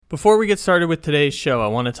Before we get started with today's show, I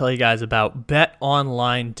want to tell you guys about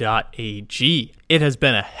betonline.ag. It has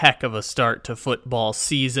been a heck of a start to football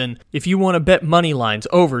season. If you want to bet money lines,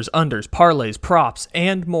 overs, unders, parlays, props,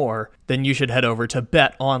 and more, then you should head over to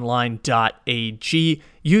betonline.ag.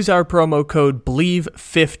 Use our promo code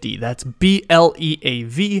BLEAV50, that's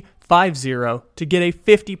BLEAV50, to get a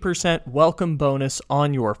 50% welcome bonus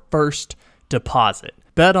on your first deposit.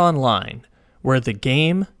 Bet Online, where the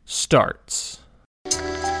game starts.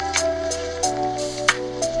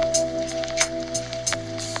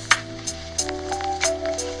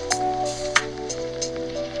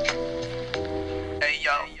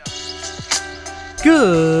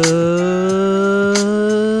 Good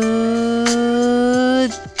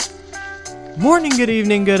morning, good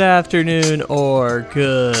evening, good afternoon, or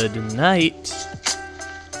good night.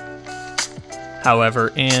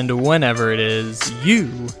 However and whenever it is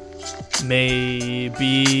you may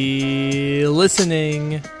be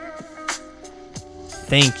listening.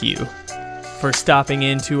 Thank you for stopping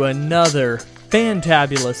into another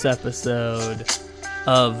fantabulous episode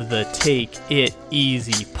of the Take It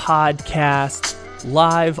Easy podcast,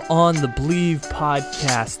 live on the Believe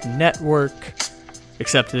Podcast Network,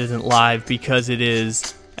 except it isn't live because it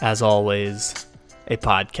is, as always, a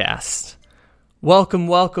podcast. Welcome,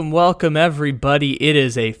 everybody. It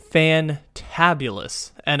is a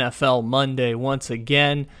fantabulous NFL Monday once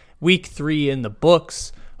again. Week 3 in the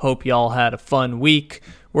books. Hope y'all had a fun week.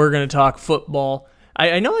 We're going to talk football.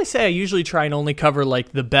 I know I say I usually try and only cover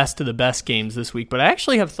like the best of the best games this week, but I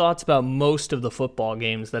actually have thoughts about most of the football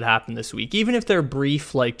games that happened this week, even if they're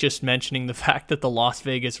brief, like just mentioning the fact that the Las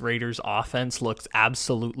Vegas Raiders offense looks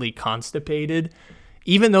absolutely constipated.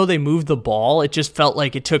 Even though they moved the ball, it just felt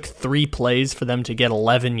like it took 3 plays for them to get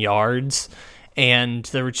 11 yards, and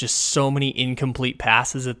there were just so many incomplete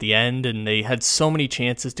passes at the end, and they had so many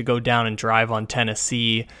chances to go down and drive on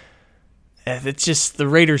Tennessee. It's just, the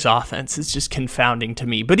Raiders offense is just confounding to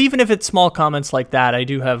me. But even if it's small comments like that, I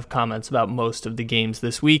do have comments about most of the games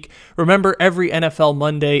this week. Remember, every NFL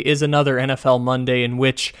Monday is another NFL Monday in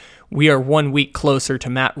which we are 1 week closer to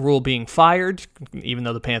Matt Rule being fired, even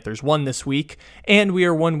though the Panthers won this week. And we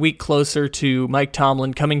are 1 week closer to Mike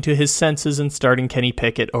Tomlin coming to his senses and starting Kenny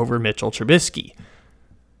Pickett over Mitchell Trubisky.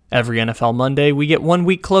 Every NFL Monday, we get 1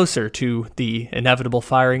 week closer to the inevitable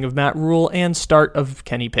firing of Matt Rule and start of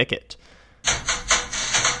Kenny Pickett.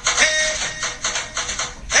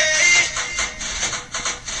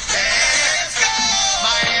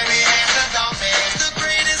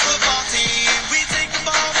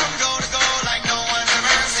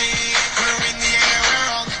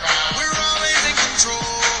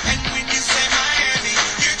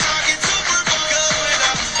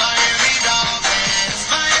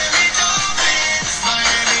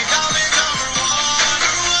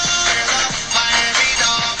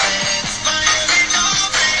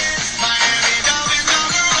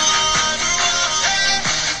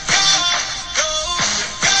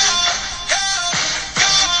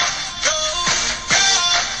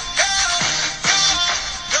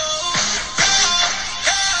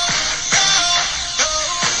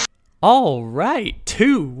 All right,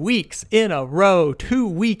 2 weeks in a row,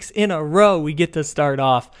 we get to start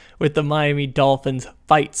off with the Miami Dolphins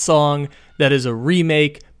fight song. That is a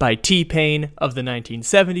remake by T-Pain of the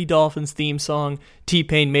 1970 Dolphins theme song.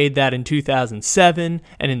 T-Pain made that in 2007,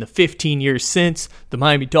 and in the 15 years since, the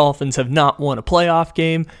Miami Dolphins have not won a playoff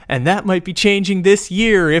game, and that might be changing this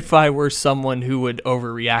year if I were someone who would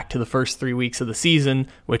overreact to the first 3 weeks of the season,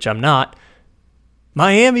 which I'm not.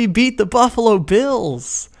 Miami beat the Buffalo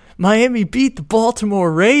Bills. Miami beat the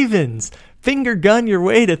Baltimore Ravens. Finger gun your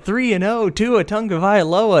way to 3-0. Tua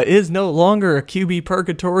Tagovailoa is no longer a QB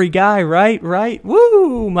purgatory guy, right?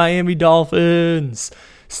 Woo! Miami Dolphins.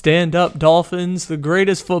 Stand up, Dolphins, the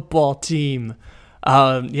greatest football team.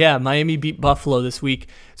 Miami beat Buffalo this week.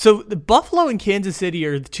 So the Buffalo and Kansas City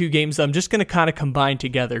are the 2 games I'm just going to kind of combine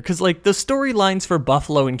together because like the storylines for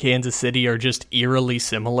Buffalo and Kansas City are just eerily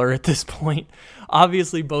similar at this point.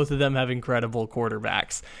 Obviously, both of them have incredible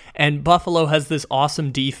quarterbacks. And Buffalo has this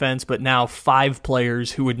awesome defense, but now 5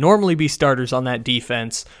 players who would normally be starters on that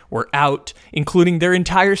defense were out, including their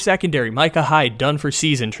entire secondary. Micah Hyde, done for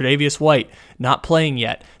season. Tre'Davious White, not playing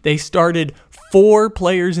yet. They started 4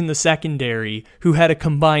 players in the secondary who had a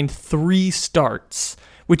combined 3 starts,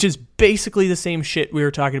 which is basically the same shit we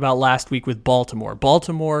were talking about last week with Baltimore.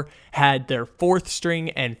 Baltimore had their 4th string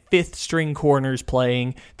and 5th string corners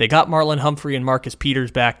playing. They got Marlon Humphrey and Marcus Peters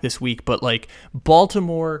back this week, but like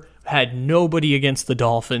Baltimore had nobody against the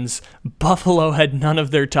Dolphins. Buffalo had none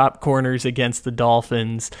of their top corners against the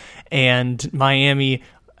Dolphins, and Miami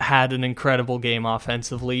had an incredible game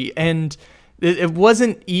offensively. And It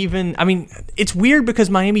wasn't even, I mean, it's weird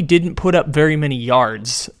because Miami didn't put up very many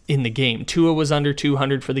yards in the game. Tua was under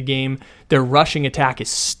 200 for the game. Their rushing attack is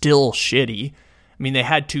still shitty. I mean, they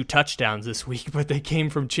had 2 touchdowns this week, but they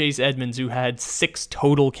came from Chase Edmonds, who had 6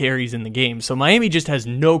 total carries in the game. So Miami just has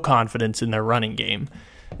no confidence in their running game.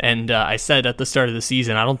 And I said at the start of the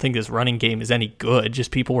season, I don't think this running game is any good.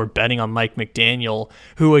 Just people were betting on Mike McDaniel,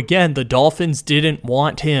 who, again, the Dolphins didn't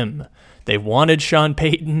want him. They wanted Sean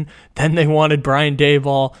Payton, then they wanted Brian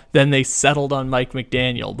Daboll, then they settled on Mike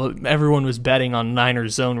McDaniel. But everyone was betting on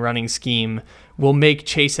Niners' zone running scheme will make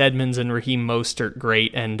Chase Edmonds and Raheem Mostert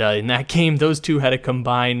great. And in that game, those two had a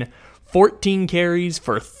combined 14 carries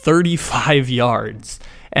for 35 yards.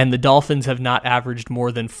 And the Dolphins have not averaged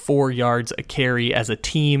more than 4 yards a carry as a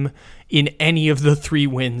team in any of the 3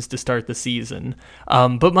 wins to start the season.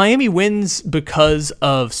 But Miami wins because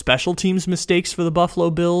of special teams mistakes for the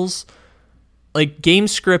Buffalo Bills. Like, game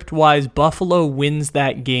script-wise, Buffalo wins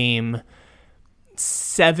that game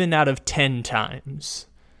 7 out of 10 times.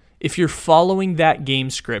 If you're following that game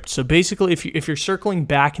script, so basically if you're circling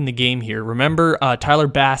back in the game here, remember Tyler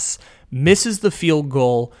Bass misses the field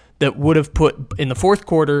goal that would have put, in the fourth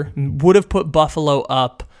quarter, would have put Buffalo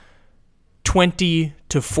up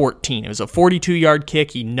 20-14. It was a 42-yard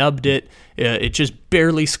kick. He nubbed it. It just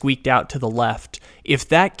barely squeaked out to the left. If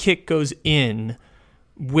that kick goes in,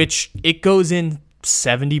 which it goes in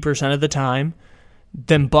 70% of the time,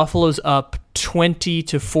 then Buffalo's up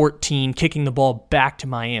 20-14, kicking the ball back to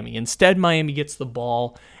Miami. Instead, Miami gets the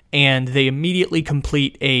ball, and they immediately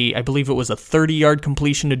complete I believe it was a 30-yard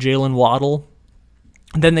completion to Jalen Waddle.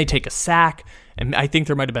 Then they take a sack, and I think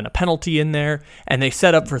there might have been a penalty in there, and they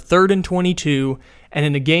set up for 3rd and 22, and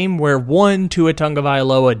in a game where, Tua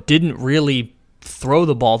Tagovailoa didn't really throw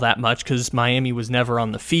the ball that much because Miami was never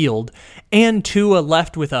on the field, and Tua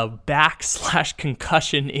left with a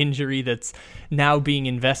back/concussion injury that's now being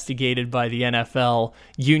investigated by the NFL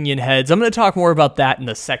union heads. I'm going to talk more about that in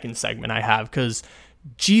the second segment I have, because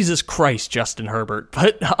Jesus Christ, Justin Herbert.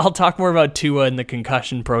 But I'll talk more about Tua and the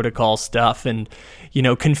concussion protocol stuff and,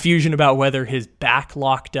 confusion about whether his back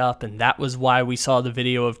locked up, and that was why we saw the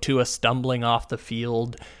video of Tua stumbling off the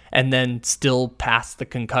field and then still past the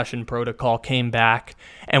concussion protocol, came back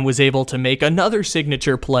and was able to make another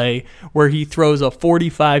signature play where he throws a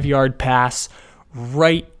 45-yard pass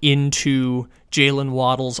right into Jalen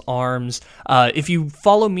Waddle's arms. If you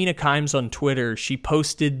follow Mina Kimes on Twitter, she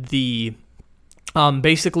posted the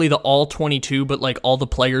basically the all 22, but like all the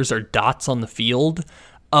players are dots on the field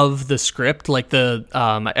of the script, like the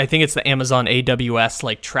I think it's the Amazon AWS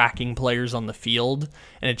like tracking players on the field,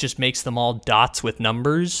 and it just makes them all dots with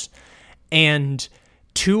numbers. And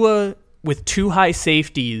Tua with 2 high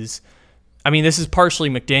safeties, I mean, this is partially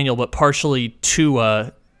McDaniel, but partially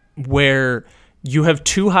Tua, where you have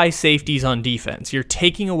 2 high safeties on defense. You're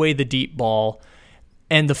taking away the deep ball,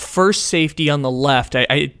 and the first safety on the left,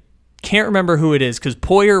 I can't remember who it is because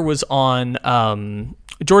Poyer was on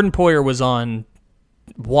Jordan Poyer was on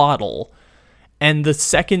Waddle, and the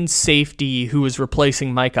second safety who was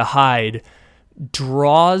replacing Micah Hyde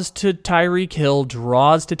draws to Tyreek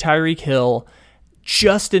Hill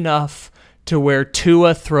just enough to where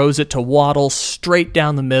Tua throws it to Waddle straight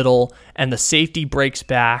down the middle, and the safety breaks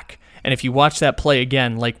back. And if you watch that play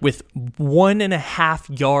again, like with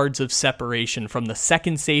 1.5 yards of separation from the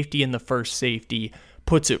second safety and the first safety,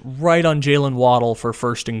 puts it right on Jalen Waddle for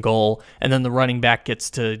 1st and goal, and then the running back gets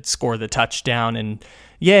to score the touchdown, and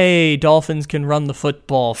yay, Dolphins can run the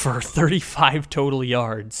football for 35 total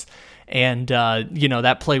yards. And,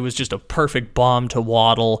 that play was just a perfect bomb to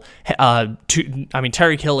Waddle.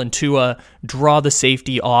 Tyreek Hill and Tua draw the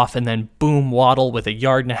safety off, and then boom, Waddle with 1.5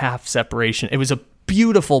 yards separation. It was a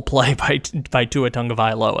beautiful play by Tua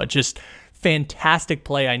Tagovailoa. Just fantastic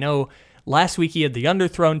play. I know last week he had the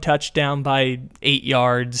underthrown touchdown by 8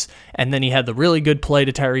 yards, and then he had the really good play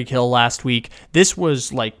to Tyreek Hill last week. This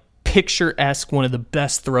was like picturesque, one of the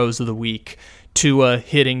best throws of the week, to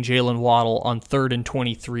hitting Jalen Waddle on 3rd and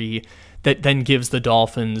 23 that then gives the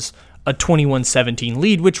Dolphins a 21-17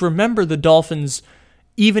 lead, which, remember, the Dolphins,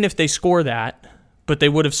 even if they score that, but they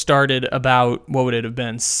would have started about, what would it have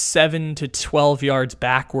been, 7 to 12 yards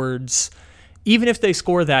backwards. Even if they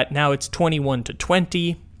score that, now it's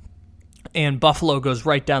 21-20, and Buffalo goes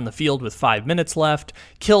right down the field with 5 minutes left,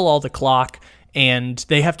 kill all the clock, and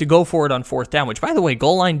they have to go for it on 4th down, which, by the way,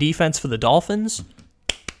 goal line defense for the Dolphins.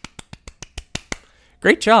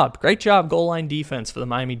 Great job goal line defense for the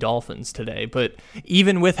Miami Dolphins today. But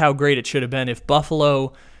even with how great it should have been, if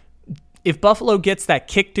Buffalo if Buffalo gets that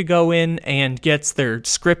kick to go in and gets their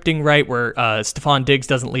scripting right where Stephon Diggs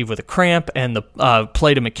doesn't leave with a cramp and the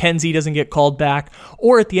play to McKenzie doesn't get called back,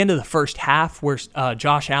 or at the end of the first half where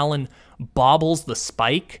Josh Allen bobbles the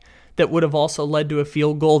spike that would have also led to a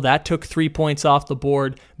field goal, that took 3 points off the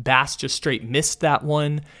board. Bass just straight missed that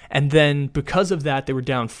one. And then because of that, they were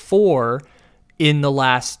down 4 in the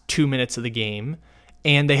last 2 minutes of the game.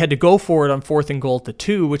 And they had to go for it on 4th and goal at the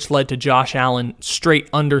 2, which led to Josh Allen straight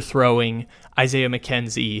underthrowing Isaiah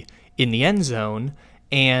McKenzie in the end zone.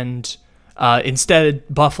 And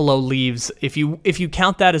instead, Buffalo leaves. If you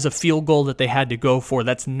count that as a field goal that they had to go for,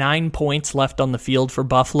 that's 9 points left on the field for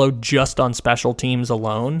Buffalo just on special teams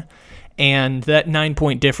alone. And that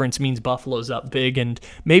 9-point difference means Buffalo's up big. And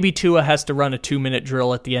maybe Tua has to run a 2-minute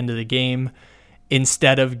drill at the end of the game,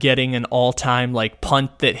 instead of getting an all-time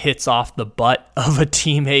punt that hits off the butt of a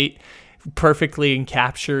teammate, perfectly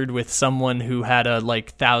encaptured with someone who had a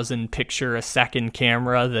 1,000 picture a second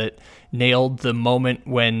camera that nailed the moment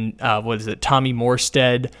when Tommy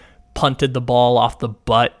Morstead punted the ball off the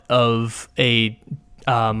butt of a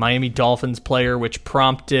Miami Dolphins player, which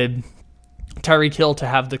prompted Tyreek Hill to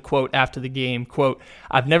have the quote after the game, quote,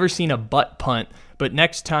 "I've never seen a butt punt, but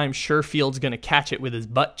next time Sherfield's going to catch it with his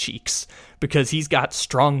butt cheeks because he's got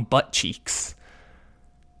strong butt cheeks."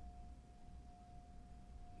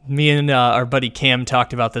 Me and our buddy Cam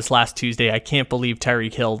talked about this last Tuesday. I can't believe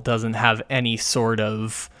Tyreek Hill doesn't have any sort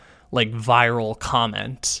of viral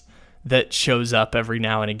comment that shows up every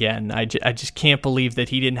now and again. I just can't believe that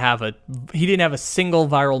he didn't have a single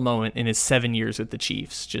viral moment in his 7 years with the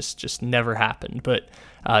Chiefs. Just never happened. But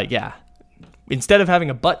yeah, instead of having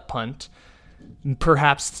a butt punt,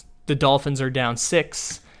 perhaps the Dolphins are down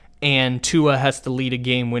 6 and Tua has to lead a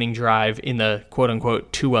game-winning drive in the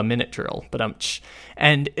quote-unquote Tua minute drill.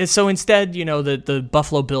 And so instead, the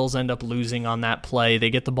Buffalo Bills end up losing on that play.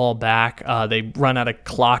 They get the ball back. They run out of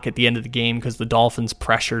clock at the end of the game because the Dolphins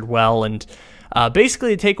pressured well. And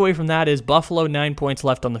basically the takeaway from that is Buffalo, 9 points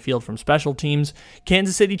left on the field from special teams.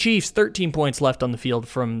 Kansas City Chiefs, 13 points left on the field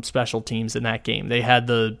from special teams in that game. They had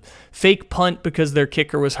the fake punt because their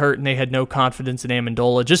kicker was hurt and they had no confidence in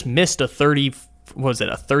Amendola. Just missed a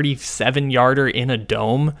 37-yarder in a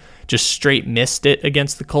dome. Just straight missed it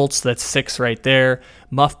against the Colts. That's 6 right there.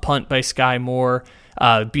 Muff punt by Sky Moore.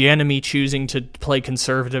 Bieniemy choosing to play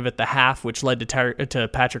conservative at the half, which led to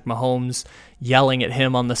Patrick Mahomes yelling at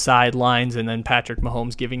him on the sidelines, and then Patrick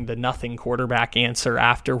Mahomes giving the nothing quarterback answer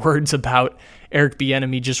afterwards about Eric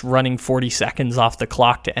Bieniemy just running 40 seconds off the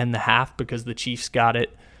clock to end the half because the Chiefs got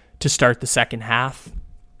it to start the second half.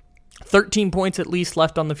 13 points at least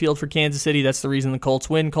left on the field for Kansas City. That's the reason the Colts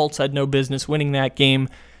win. Colts had no business winning that game.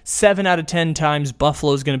 7 out of 10 times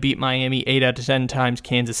Buffalo's going to beat Miami. 8 out of 10 times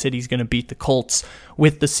Kansas City's going to beat the Colts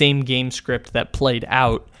with the same game script that played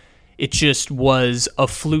out. It just was a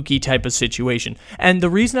fluky type of situation. And the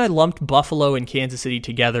reason I lumped Buffalo and Kansas City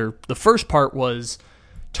together, the first part was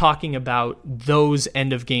talking about those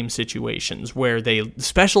end-of-game situations where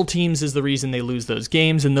special teams is the reason they lose those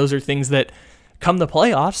games, and those are things that come the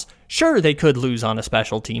playoffs, sure, they could lose on a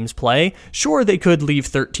special teams play. Sure, they could leave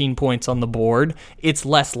 13 points on the board. It's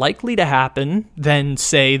less likely to happen than,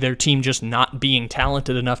 say, their team just not being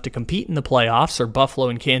talented enough to compete in the playoffs, or Buffalo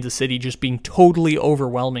and Kansas City just being totally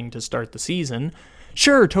overwhelming to start the season.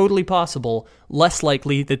 Sure, totally possible. More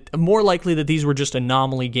likely that these were just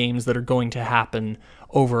anomaly games that are going to happen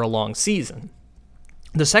over a long season.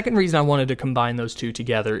 The second reason I wanted to combine those two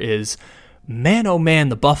together is, man, oh man,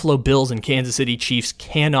 the Buffalo Bills and Kansas City Chiefs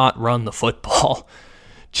cannot run the football.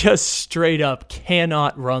 Just straight up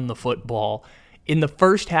cannot run the football. In the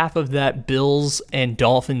first half of that Bills and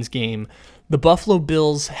Dolphins game, the Buffalo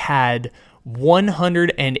Bills had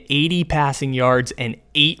 180 passing yards and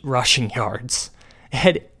 8 rushing yards.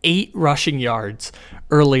 Had 8 rushing yards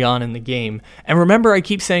early on in the game. And remember, I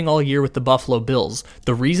keep saying all year with the Buffalo Bills,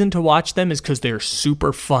 the reason to watch them is because they're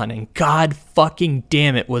super fun. And God fucking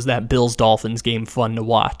damn it, was that Bills-Dolphins game fun to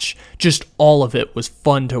watch. Just all of it was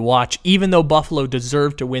fun to watch, even though Buffalo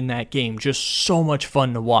deserved to win that game. Just so much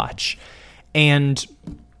fun to watch. And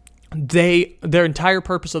their entire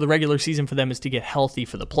purpose of the regular season for them is to get healthy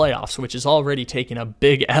for the playoffs, which is already taken a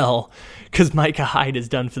big L because Micah Hyde is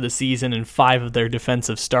done for the season and 5 of their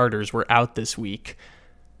defensive starters were out this week.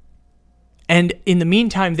 And in the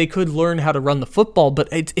meantime, they could learn how to run the football, but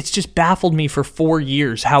it's just baffled me for 4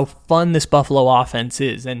 years how fun this Buffalo offense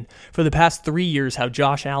is. And for the past 3 years, how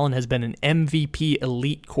Josh Allen has been an MVP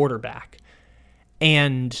elite quarterback.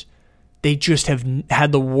 And they just have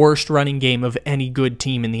had the worst running game of any good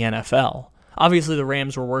team in the NFL. Obviously, the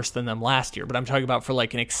Rams were worse than them last year, but I'm talking about for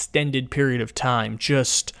an extended period of time,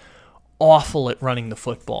 just awful at running the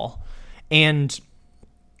football. And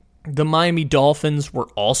the Miami Dolphins were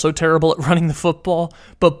also terrible at running the football,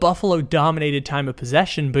 but Buffalo dominated time of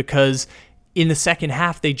possession because in the second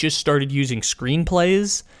half, they just started using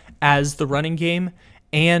screenplays as the running game.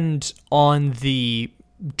 And on the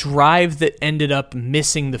drive that ended up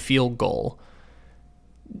missing the field goal,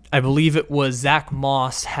 I believe it was Zach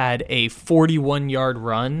Moss had a 41-yard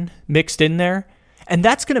run mixed in there. And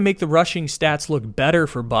that's going to make the rushing stats look better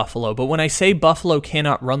for Buffalo. But when I say Buffalo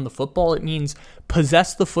cannot run the football, it means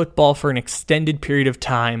possess the football for an extended period of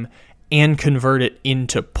time and convert it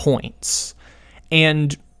into points.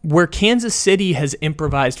 And where Kansas City has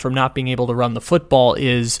improvised from not being able to run the football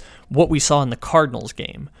is what we saw in the Cardinals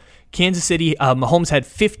game. Kansas City, Mahomes had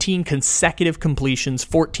 15 consecutive completions,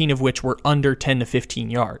 14 of which were under 10 to 15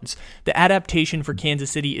 yards. The adaptation for Kansas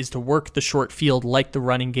City is to work the short field like the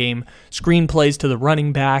running game, screen plays to the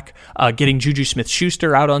running back, getting Juju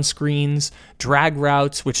Smith-Schuster out on screens, drag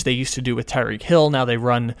routes, which they used to do with Tyreek Hill. Now they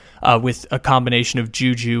run with a combination of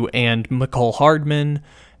Juju and Mecole Hardman.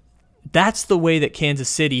 That's the way that Kansas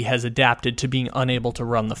City has adapted to being unable to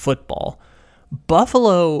run the football.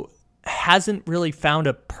 Buffalo hasn't really found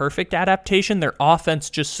a perfect adaptation. Their offense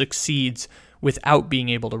just succeeds without being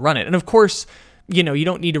able to run it. And of course, you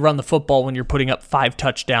don't need to run the football when you're putting up 5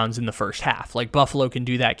 touchdowns in the first half. Like Buffalo can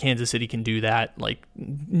do that, Kansas City can do that. Like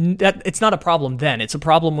that, it's not a problem then. It's a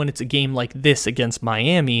problem when it's a game like this against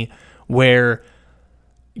Miami where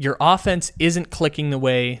your offense isn't clicking the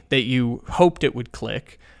way that you hoped it would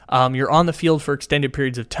click. You're on the field for extended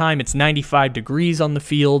periods of time. It's 95 degrees on the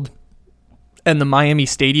field. And the Miami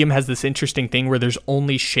Stadium has this interesting thing where there's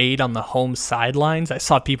only shade on the home sidelines. I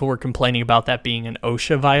saw people were complaining about that being an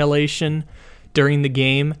OSHA violation during the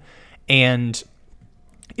game. And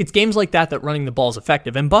it's games like that that running the ball is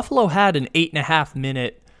effective. And Buffalo had an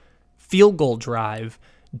 8.5-minute field goal drive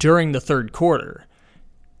during the third quarter.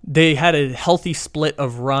 They had a healthy split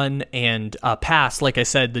of run and pass. Like I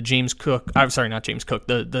said, the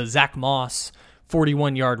the Zach Moss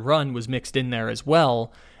 41-yard run was mixed in there as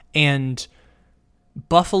well. And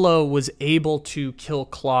Buffalo was able to kill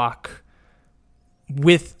clock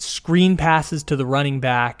with screen passes to the running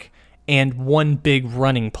back and one big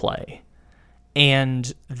running play.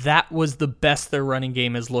 And that was the best their running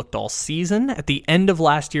game has looked all season. At the end of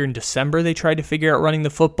last year in December, they tried to figure out running the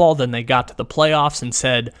football. Then they got to the playoffs and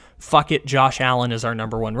said, fuck it, Josh Allen is our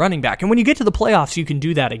number one running back. And when you get to the playoffs, you can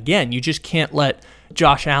do that again. You just can't let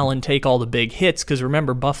Josh Allen take all the big hits because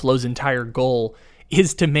remember, Buffalo's entire goal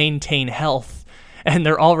is to maintain health. And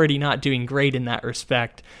they're already not doing great in that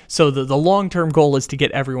respect. So the long-term goal is to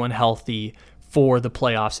get everyone healthy for the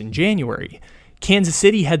playoffs in January. Kansas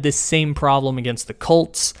City had this same problem against the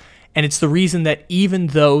Colts, and it's the reason that even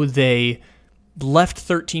though they left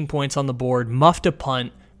 13 points on the board, muffed a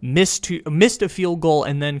punt, missed a field goal,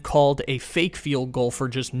 and then called a fake field goal for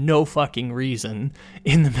just no fucking reason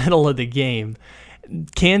in the middle of the game,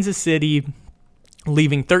 Kansas City,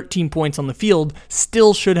 leaving 13 points on the field,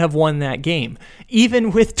 still should have won that game.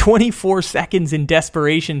 Even with 24 seconds in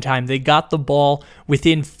desperation time, they got the ball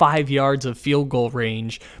within 5 yards of field goal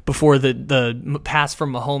range before the pass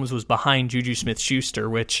from Mahomes was behind Juju Smith-Schuster,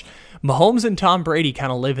 which Mahomes and Tom Brady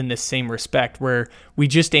kind of live in this same respect where we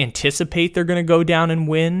just anticipate they're going to go down and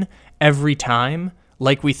win every time,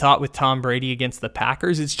 like we thought with Tom Brady against the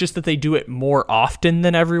Packers. It's just that they do it more often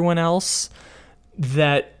than everyone else,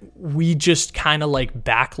 that we just kind of like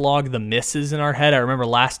backlog the misses in our head. I remember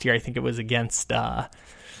last year, I think it was against, it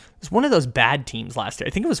was one of those bad teams last year. I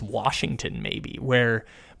think it was Washington maybe, where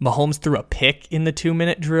Mahomes threw a pick in the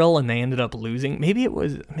 2-minute drill and they ended up losing. Maybe it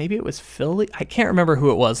was Philly. I can't remember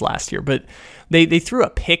who it was last year, but they threw a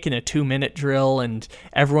pick in a 2-minute drill and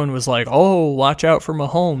everyone was like, oh, watch out for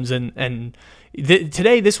Mahomes. And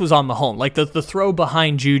today this was on Mahomes. Like the throw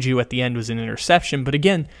behind Juju at the end was an interception. But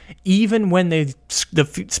again, even when the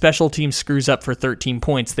special team screws up for 13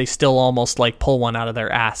 points, they still almost like pull one out of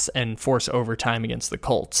their ass and force overtime against the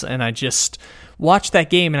Colts. And I just watched that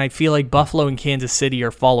game and I feel like Buffalo and Kansas City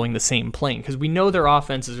are following the same plane because we know their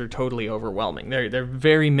offenses are totally overwhelming. They're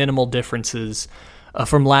very minimal differences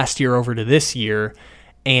from last year over to this year.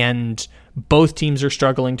 And both teams are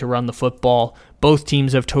struggling to run the football. Both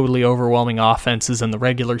teams have totally overwhelming offenses, and the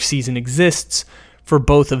regular season exists for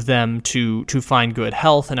both of them to find good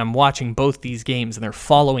health. And I'm watching both these games, and they're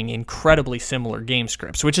following incredibly similar game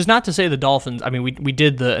scripts, which is not to say the Dolphins, I mean, we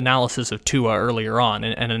did the analysis of Tua earlier on,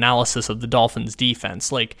 and an analysis of the Dolphins'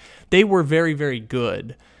 defense. Like, they were very, very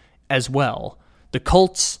good as well. The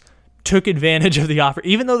Colts took advantage of the offer.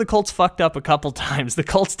 Even though the Colts fucked up a couple times, the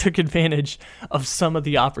Colts took advantage of some of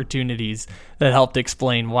the opportunities that helped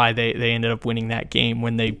explain why they ended up winning that game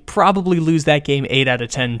when they probably lose that game 8 out of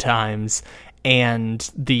 10 times, and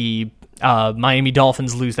the Miami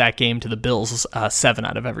Dolphins lose that game to the Bills 7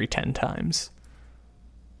 out of every 10 times.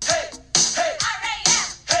 Hey!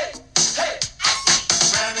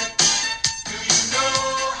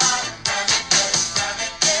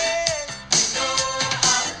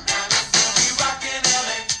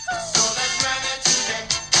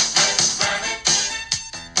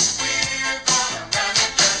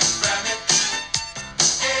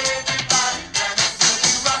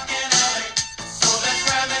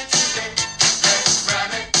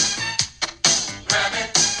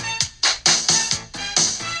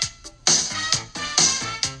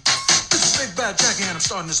 Jackie and I'm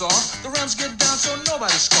starting this off. The Rams get down so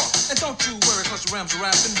nobody scoff. And don't you worry, cause the Rams are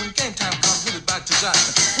rapping. When game time comes, we'll be back to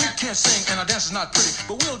Jackson. We can't sing and our dance is not pretty,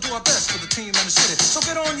 but we'll do our best for the team and the city. So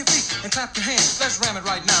get on your feet and clap your hands. Let's ram it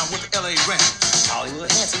right now with the LA Rams. Hollywood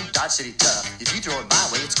handsome, Dodge City tough. If you throw it my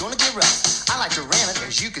way, it's gonna get rough. I like to ram it,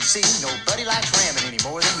 as you can see. Nobody likes ramming any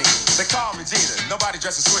more than me. They call me Jeter, nobody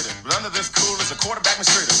dresses sweeter. But under this cool is a quarterback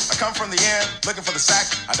mistreater. I come from the end, looking for the sack.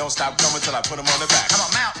 I don't stop coming till I put them on the back. I'm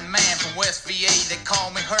a mountain man from West VA. They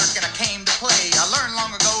call me Herc and I came to play. I learned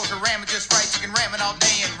long ago if you ram it just right, you can ram it all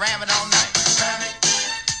day and ram it all night. Ram it.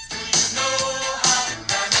 Do you know how to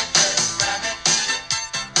ram it? Let's ram it.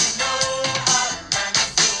 We know how to ram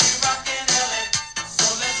it. We'll be rockin' LA. So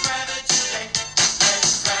let's ram it today.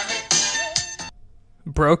 Let's ram it.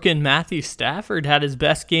 Broken Matthew Stafford had his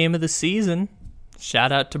best game of the season.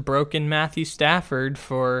 Shout out to Broken Matthew Stafford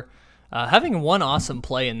for having one awesome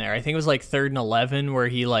play in there. I think it was like 3rd and 11 where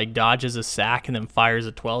he like dodges a sack and then fires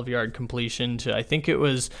a 12-yard completion to, I think it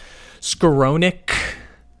was Skowronek,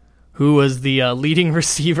 who was the leading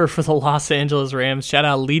receiver for the Los Angeles Rams. Shout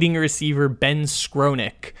out leading receiver Ben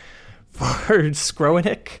Skowronek for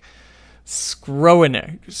Skowronek,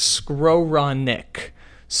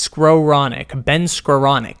 Ben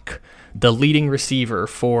Skowronek, the leading receiver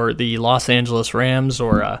for the Los Angeles Rams,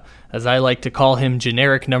 or as I like to call him,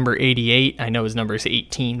 generic number 88. I know his number is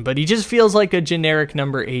 18, but he just feels like a generic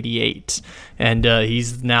number 88. And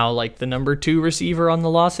he's now like the number 2 receiver on the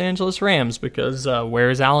Los Angeles Rams because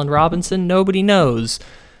where's Allen Robinson? Nobody knows.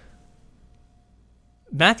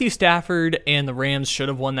 Matthew Stafford and the Rams should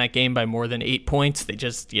have won that game by more than 8 points. They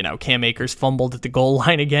just, Cam Akers fumbled at the goal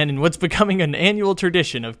line again, and what's becoming an annual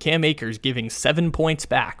tradition of Cam Akers giving 7 points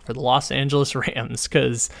back for the Los Angeles Rams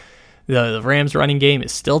because the Rams running game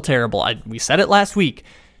is still terrible. We said it last week.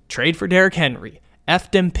 Trade for Derrick Henry.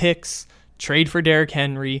 F them picks. Trade for Derrick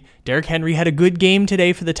Henry. Derrick Henry had a good game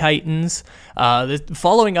today for the Titans.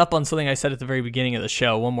 Following up on something I said at the very beginning of the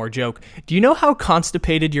show, one more joke. Do you know how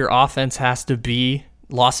constipated your offense has to be,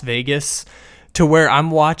 Las Vegas, to where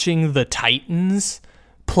I'm watching the Titans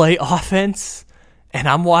play offense and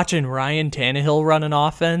I'm watching Ryan Tannehill run an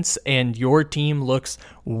offense and your team looks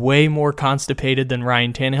way more constipated than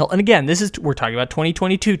Ryan Tannehill? And again, we're talking about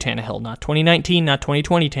 2022 Tannehill, not 2019, not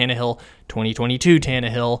 2020 Tannehill, 2022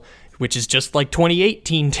 Tannehill, which is just like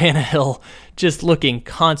 2018 Tannehill, just looking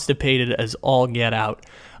constipated as all get out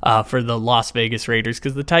for the Las Vegas Raiders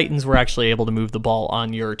because the Titans were actually able to move the ball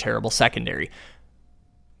on your terrible secondary.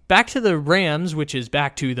 Back to the Rams, which is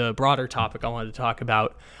back to the broader topic I wanted to talk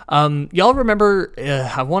about. Y'all remember,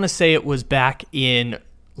 I want to say it was back in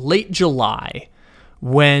late July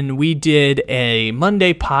when we did a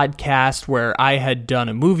Monday podcast where I had done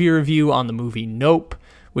a movie review on the movie Nope,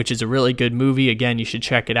 which is a really good movie. Again, you should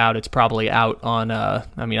check it out. It's probably out on, I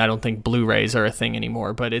don't think Blu-rays are a thing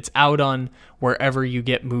anymore, but it's out on wherever you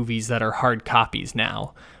get movies that are hard copies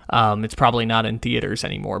now. It's probably not in theaters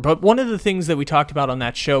anymore. But one of the things that we talked about on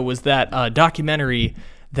that show was that documentary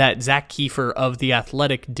that Zach Kiefer of The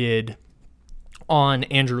Athletic did on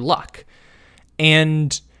Andrew Luck.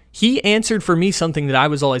 And he answered for me something that I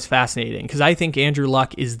was always fascinating, because I think Andrew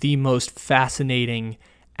Luck is the most fascinating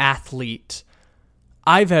athlete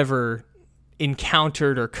I've ever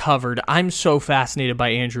encountered or covered. I'm so fascinated by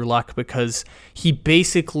Andrew Luck because he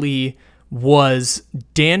basically was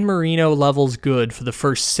Dan Marino levels good for the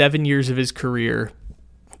first 7 years of his career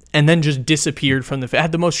and then just disappeared from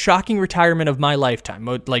had the most shocking retirement of my lifetime.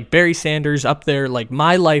 Like Barry Sanders up there, like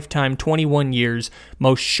my lifetime, 21 years,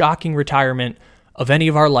 most shocking retirement of any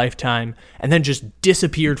of our lifetime, and then just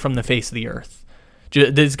disappeared from the face of the earth.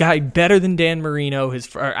 This guy better than Dan Marino,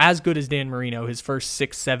 or as good as Dan Marino, his first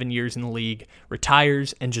 6-7 years in the league,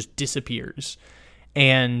 retires and just disappears.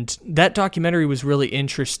 And that documentary was really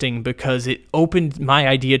interesting because it opened my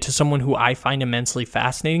idea to someone who I find immensely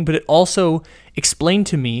fascinating, but it also explained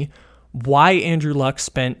to me why Andrew Luck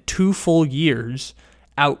spent 2 full years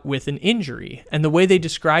out with an injury. And the way they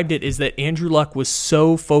described it is that Andrew Luck was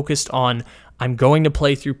so focused on, I'm going to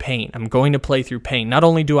play through pain. I'm going to play through pain. Not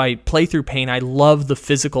only do I play through pain, I love the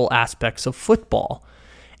physical aspects of football.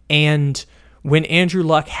 And when Andrew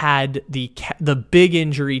Luck had the big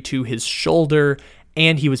injury to his shoulder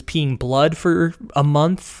and he was peeing blood for a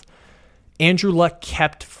month, Andrew Luck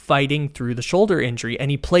kept fighting through the shoulder injury, and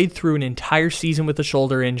he played through an entire season with a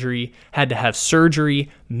shoulder injury, had to have surgery,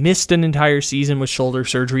 missed an entire season with shoulder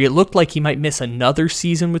surgery. It looked like he might miss another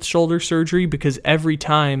season with shoulder surgery because every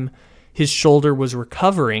time his shoulder was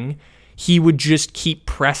recovering, he would just keep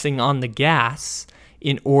pressing on the gas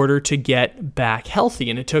in order to get back healthy.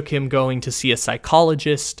 And it took him going to see a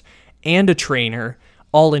psychologist and a trainer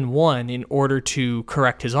all in one in order to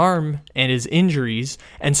correct his arm and his injuries.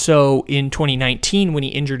 And so in 2019, when he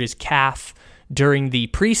injured his calf during the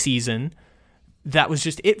preseason, that was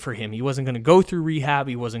just it for him. He wasn't going to go through rehab.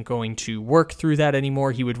 He wasn't going to work through that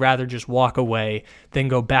anymore. He would rather just walk away than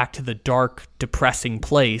go back to the dark, depressing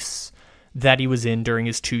place that he was in during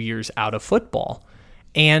his 2 years out of football.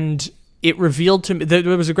 And it revealed to me,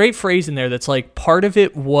 there was a great phrase in there that's like, part of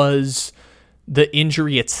it was the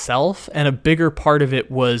injury itself, and a bigger part of it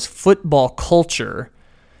was football culture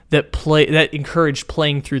that encouraged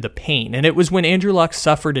playing through the pain. And it was when Andrew Luck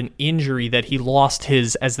suffered an injury that he lost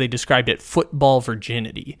his, as they described it, football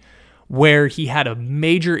virginity, where he had a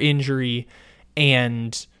major injury,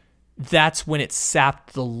 and that's when it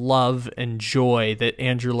sapped the love and joy that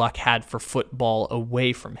Andrew Luck had for football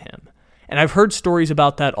away from him. And I've heard stories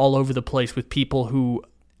about that all over the place with people who,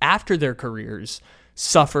 after their careers,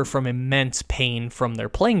 suffer from immense pain from their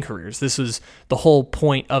playing careers. This was the whole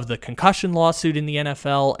point of the concussion lawsuit in the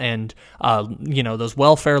NFL and,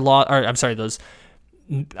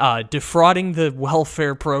 those defrauding the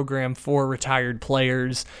welfare program for retired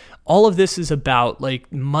players. All of this is about like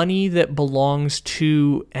money that belongs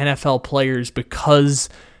to NFL players because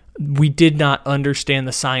we did not understand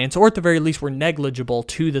the science, or at the very least were negligible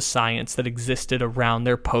to the science that existed around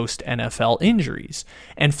their post-NFL injuries.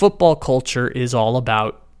 And football culture is all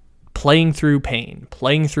about playing through pain,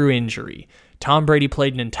 playing through injury. Tom Brady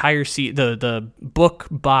played an entire season. The book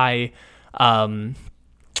by, the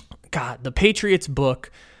Patriots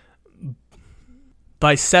book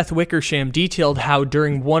by Seth Wickersham detailed how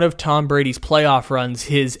during one of Tom Brady's playoff runs,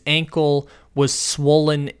 his ankle was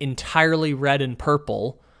swollen entirely red and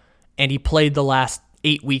purple, and he played the last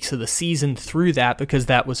 8 weeks of the season through that because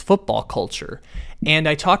that was football culture. And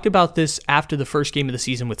I talked about this after the first game of the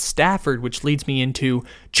season with Stafford, which leads me into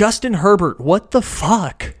Justin Herbert. What the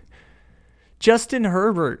fuck? Justin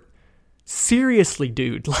Herbert. Seriously,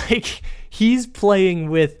 dude. Like, he's playing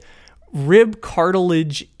with rib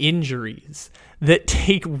cartilage injuries that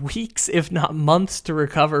take weeks, if not months, to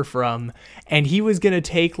recover from. And he was going to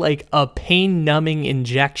take like a pain-numbing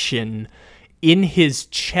injection in his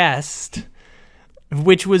chest,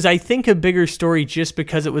 which was, I think, a bigger story just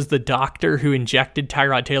because it was the doctor who injected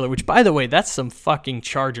Tyrod Taylor, which, by the way, that's some fucking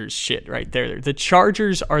Chargers shit right there. The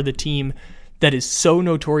Chargers are the team that is so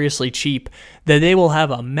notoriously cheap that they will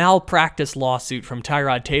have a malpractice lawsuit from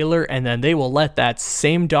Tyrod Taylor, and then they will let that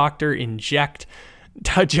same doctor inject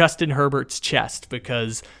Justin Herbert's chest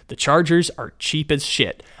because the Chargers are cheap as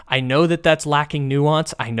shit. I know that that's lacking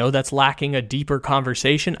nuance. I know that's lacking a deeper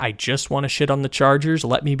conversation. I just want to shit on the Chargers.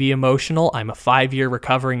 Let me be emotional. I'm a 5-year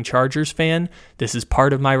recovering Chargers fan. This is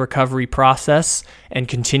part of my recovery process and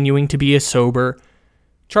continuing to be a sober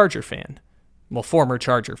Charger fan. Well, former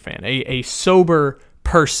Charger fan. A sober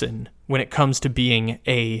person when it comes to being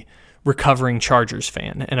a recovering Chargers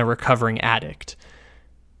fan and a recovering addict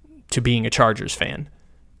to being a Chargers fan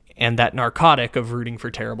and that narcotic of rooting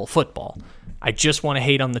for terrible football. I just want to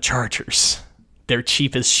hate on the Chargers. They're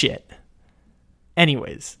cheap as shit.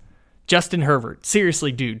 Anyways, Justin Herbert.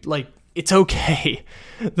 Seriously, dude, like, it's okay.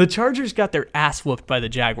 The Chargers got their ass whooped by the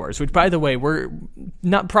Jaguars, which, by the way, we're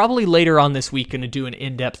not probably later on this week going to do an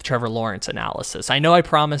in-depth Trevor Lawrence analysis. I know I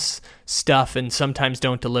promise stuff and sometimes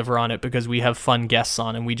don't deliver on it because we have fun guests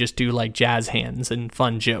on and we just do like jazz hands and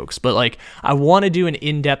fun jokes. But like, I want to do an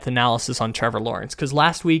in-depth analysis on Trevor Lawrence because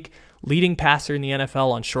last week, leading passer in the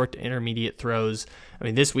NFL on short to intermediate throws. I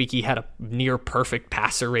mean, this week he had a near perfect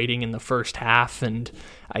passer rating in the first half, and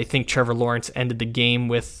I think Trevor Lawrence ended the game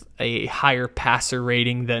with a higher passer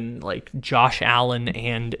rating than like Josh Allen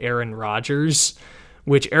and Aaron Rodgers,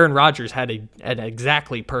 which Aaron Rodgers had an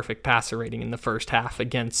exactly perfect passer rating in the first half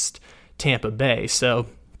against Tampa Bay. So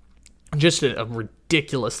just a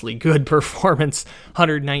ridiculously good performance,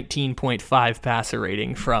 119.5 passer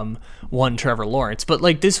rating from one Trevor Lawrence. But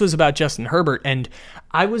like, this was about Justin Herbert, and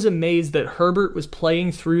I was amazed that Herbert was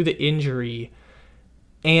playing through the injury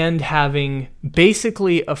and having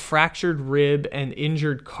basically a fractured rib and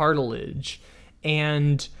injured cartilage.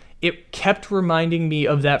 And it kept reminding me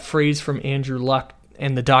of that phrase from Andrew Luck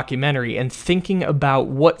and the documentary, and thinking about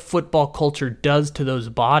what football culture does to those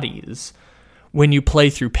bodies when you play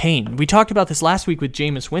through pain. We talked about this last week with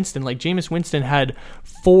Jameis Winston. Like, Jameis Winston had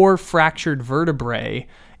 4 fractured vertebrae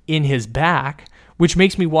in his back, which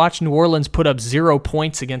makes me watch New Orleans put up 0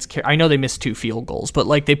 points against I know they missed 2 field goals, but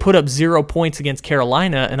like, they put up 0 points against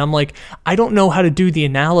Carolina, and I'm like, I don't know how to do the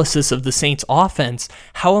analysis of the Saints offense.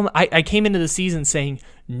 I came into the season saying,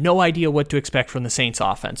 no idea what to expect from the Saints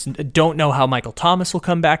offense. Don't know how Michael Thomas will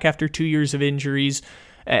come back after 2 years of injuries.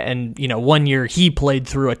 And, 1 year he played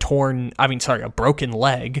through a broken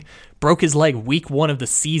leg, broke his leg week 1 of the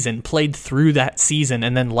season, played through that season,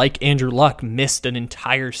 and then, like Andrew Luck, missed an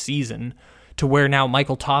entire season, to where now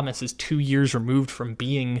Michael Thomas is 2 years removed from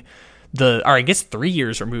being 3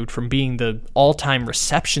 years removed from being the all-time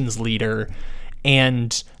receptions leader,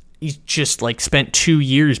 and he's just like spent 2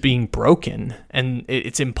 years being broken, and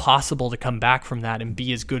it's impossible to come back from that and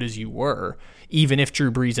be as good as you were, even if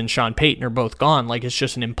Drew Brees and Sean Payton are both gone. Like, it's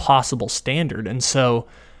just an impossible standard. And so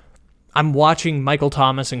I'm watching Michael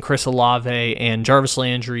Thomas and Chris Olave and Jarvis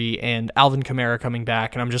Landry and Alvin Kamara coming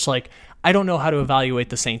back, and I'm just like, I don't know how to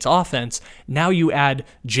evaluate the Saints offense. Now you add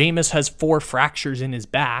Jameis has 4 fractures in his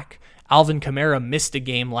back. Alvin Kamara missed a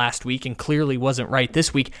game last week and clearly wasn't right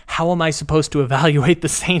this week. How am I supposed to evaluate the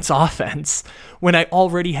Saints offense when I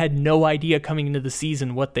already had no idea coming into the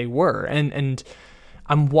season what they were? And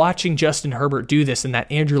I'm watching Justin Herbert do this, and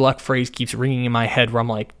that Andrew Luck phrase keeps ringing in my head where I'm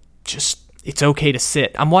like, it's okay to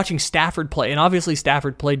sit. I'm watching Stafford play, and obviously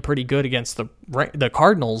Stafford played pretty good against the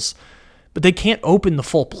Cardinals, but they can't open the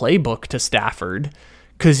full playbook to Stafford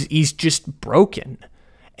because he's just broken.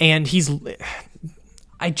 And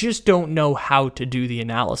I just don't know how to do the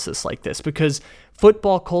analysis like this, because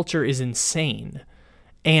football culture is insane.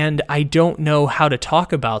 And I don't know how to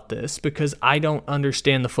talk about this because I don't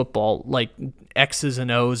understand the football, like X's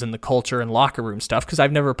and O's and the culture and locker room stuff, because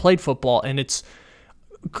I've never played football, and it's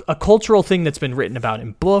a cultural thing that's been written about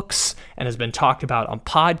in books and has been talked about on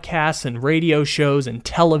podcasts and radio shows and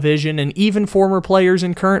television, and even former players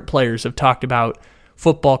and current players have talked about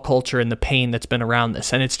football culture and the pain that's been around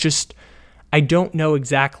this. And it's just, I don't know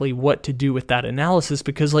exactly what to do with that analysis,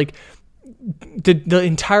 because like the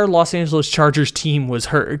entire Los Angeles Chargers team was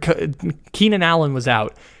hurt. Keenan Allen was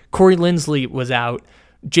out. Corey Linsley was out.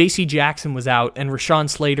 J.C. Jackson was out, and Rashawn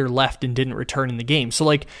Slater left and didn't return in the game. So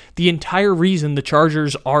like, the entire reason the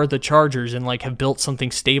Chargers are the Chargers and like have built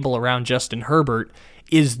something stable around Justin Herbert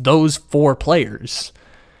is those 4 players.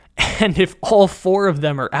 And if all 4 of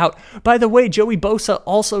them are out, by the way, Joey Bosa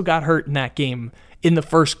also got hurt in that game in the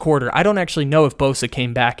first quarter. I don't actually know if Bosa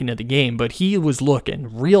came back into the game, but he was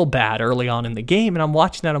looking real bad early on in the game. And I'm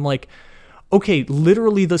watching that, I'm like, okay,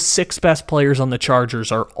 literally the 6 best players on the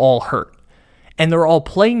Chargers are all hurt. And they're all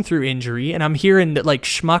playing through injury, and I'm hearing that like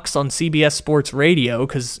schmucks on CBS Sports Radio,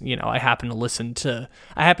 because I happen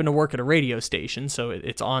to work at a radio station, so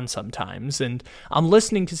it's on sometimes, and I'm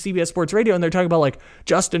listening to CBS Sports Radio, and they're talking about like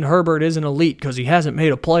Justin Herbert isn't elite because he hasn't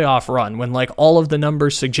made a playoff run, when like all of the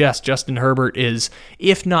numbers suggest Justin Herbert is,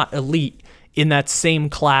 if not elite, in that same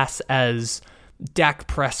class as Dak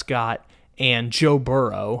Prescott and Joe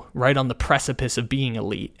Burrow, right on the precipice of being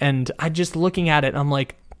elite. And I just looking at it, I'm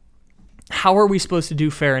like, how are we supposed to do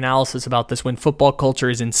fair analysis about this when football culture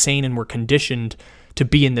is insane and we're conditioned to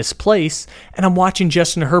be in this place? And I'm watching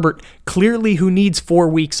Justin Herbert, clearly who needs 4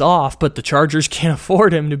 weeks off, but the Chargers can't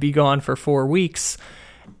afford him to be gone for 4 weeks.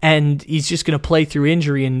 And he's just going to play through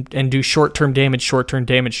injury and do short-term damage,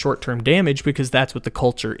 because that's what the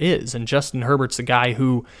culture is. And Justin Herbert's a guy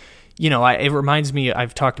who, it reminds me,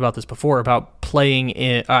 I've talked about this before, about playing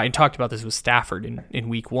in, I talked about this with Stafford in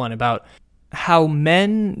week 1, about how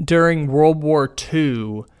men during World War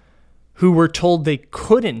II who were told they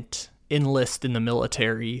couldn't enlist in the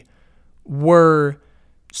military were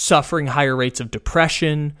suffering higher rates of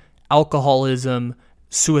depression, alcoholism,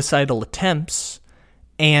 suicidal attempts,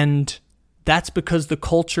 and that's because the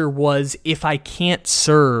culture was, if I can't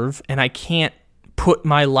serve and I can't put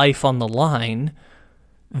my life on the line,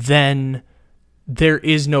 then there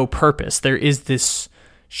is no purpose. There is this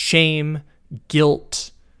shame,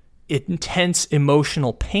 guilt, intense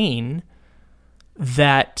emotional pain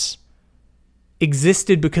that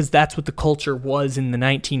existed because that's what the culture was in the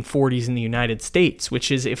 1940s in the United States, which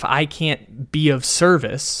is, if I can't be of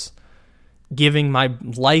service, putting my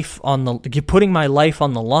life on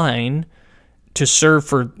the line to serve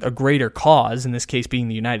for a greater cause, in this case being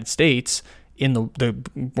the United States in the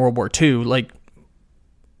World War II, like,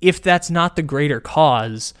 if that's not the greater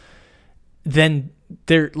cause, then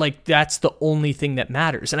that's the only thing that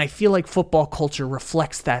matters. And I feel like football culture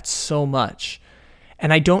reflects that so much.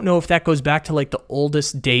 And I don't know if that goes back to like the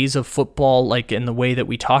oldest days of football, like in the way that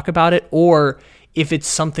we talk about it, or if it's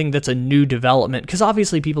something that's a new development, because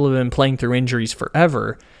obviously people have been playing through injuries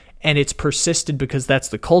forever, and it's persisted because that's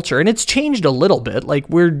the culture. And it's changed a little bit. Like,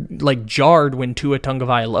 we're like jarred when Tua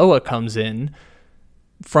Tagovailoa comes in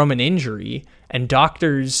from an injury, and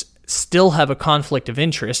doctors still have a conflict of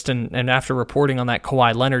interest. And after reporting on that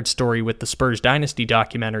Kawhi Leonard story with the Spurs Dynasty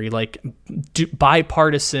documentary, like,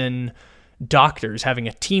 bipartisan doctors, having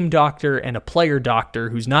a team doctor and a player doctor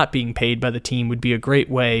who's not being paid by the team would be a great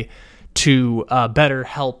way to better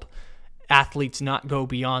help athletes not go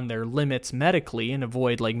beyond their limits medically and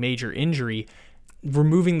avoid like major injury.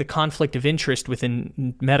 Removing the conflict of interest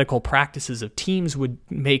within medical practices of teams would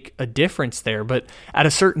make a difference there. But at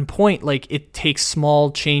a certain point, like, it takes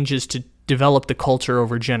small changes to develop the culture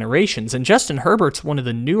over generations. And Justin Herbert's one of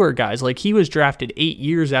the newer guys. Like, he was drafted 8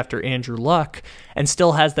 years after Andrew Luck and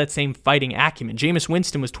still has that same fighting acumen. Jameis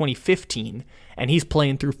Winston was 2015, and he's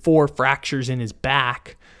playing through 4 fractures in his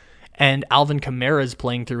back. And Alvin Kamara's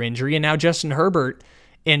playing through injury. And now Justin Herbert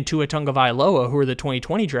and Tua Tagovailoa, who are the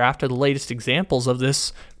 2020 draft, are the latest examples of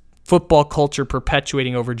this football culture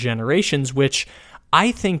perpetuating over generations, which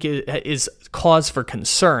I think is cause for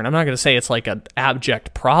concern. I'm not going to say it's like an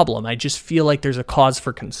abject problem. I just feel like there's a cause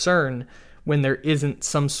for concern when there isn't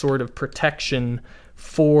some sort of protection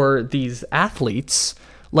for these athletes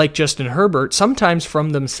like Justin Herbert, sometimes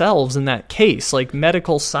from themselves in that case. Like,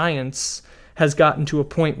 medical science has gotten to a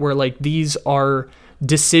point where like these are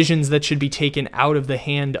decisions that should be taken out of the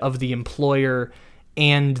hand of the employer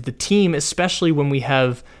and the team, especially when we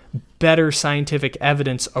have better scientific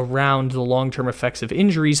evidence around the long-term effects of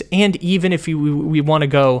injuries. And even if we want to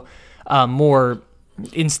go more,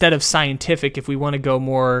 instead of scientific, if we want to go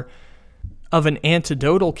more of an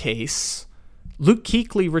anecdotal case, Luke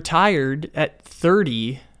Kuechly retired at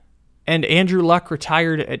 30 and Andrew Luck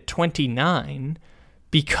retired at 29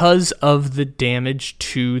 because of the damage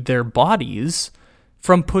to their bodies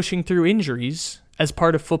from pushing through injuries as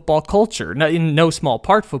part of football culture, in no small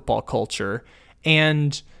part football culture,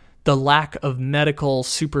 and the lack of medical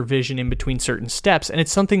supervision in between certain steps. And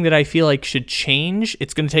it's something that I feel like should change.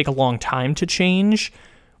 It's going to take a long time to change.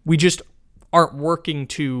 We just aren't working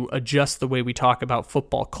to adjust the way we talk about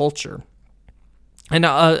football culture. And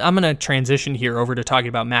I'm going to transition here over to talking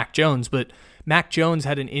about Mac Jones, but Mac Jones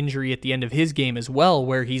had an injury at the end of his game as well,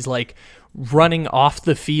 where he's like running off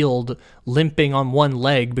the field, limping on one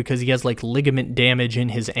leg because he has like ligament damage in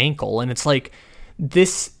his ankle. And it's like,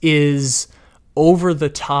 this is over the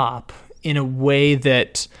top in a way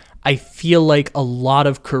that I feel like a lot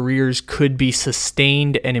of careers could be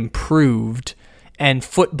sustained and improved, and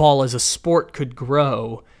football as a sport could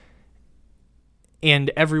grow,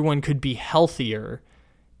 and everyone could be healthier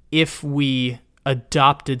if we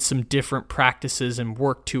adopted some different practices and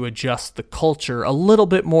worked to adjust the culture a little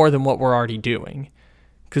bit more than what we're already doing.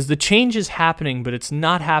 Because the change is happening, but it's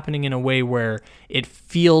not happening in a way where it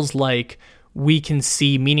feels like we can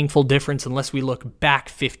see meaningful difference unless we look back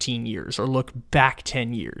 15 years or look back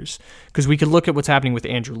 10 years. Because we could look at what's happening with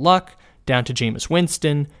Andrew Luck, down to Jameis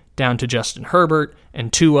Winston, down to Justin Herbert,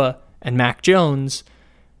 and Tua, and Mac Jones,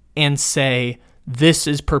 and say, this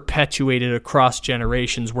is perpetuated across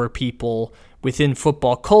generations where people within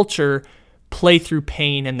football culture play through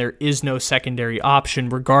pain and there is no secondary option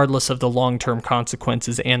regardless of the long-term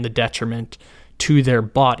consequences and the detriment to their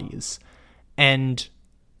bodies. And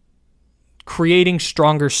creating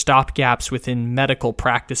stronger stopgaps within medical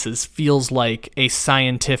practices feels like a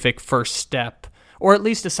scientific first step, or at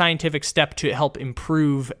least a scientific step to help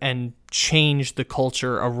improve and change the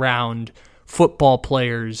culture around football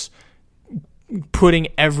players putting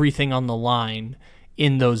everything on the line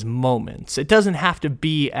in those moments. It doesn't have to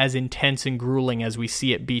be as intense and grueling as we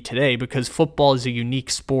see it be today, because football is a unique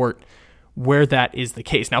sport where that is the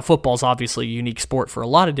case. Now, football is obviously a unique sport for a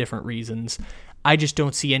lot of different reasons. I just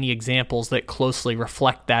don't see any examples that closely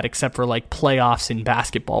reflect that, except for like playoffs in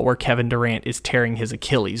basketball where Kevin Durant is tearing his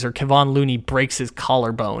Achilles or Kevon Looney breaks his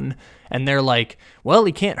collarbone and they're like, well,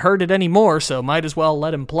 he can't hurt it anymore, so might as well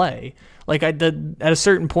let him play. Like, at a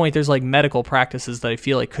certain point, there's like medical practices that I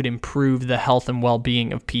feel like could improve the health and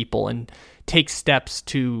well-being of people and take steps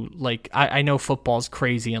to, like, I know football's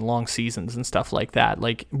crazy and long seasons and stuff like that.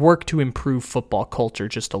 Like, work to improve football culture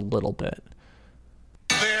just a little bit.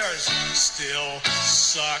 Bears still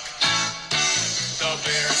suck.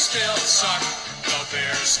 still suck. The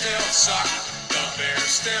Bears still suck. The Bears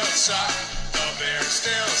still suck. The Bears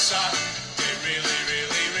still suck. They really,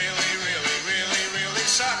 really, really, really, really, really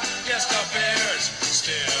suck. Yes, the Bears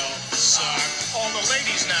still suck. All the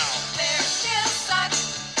ladies now. Bears still suck.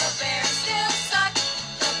 The Bears still suck.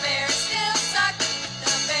 The Bears still suck.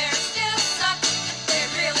 The Bears still suck. They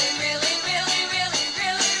really, really, really, really,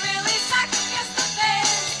 really, really suck. Yes, the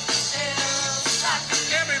Bears still suck.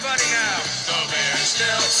 Everybody now. The Bears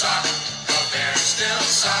still suck. The Bears still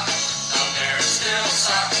suck. The Bears still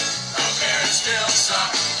suck. The Bears still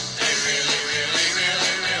suck. They really, really,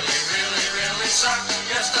 really, really, really, really suck.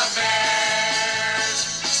 Yes, the Bears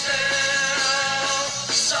still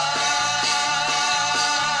suck.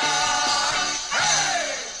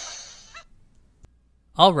 Hey!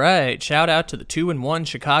 All right, shout out to the 2-1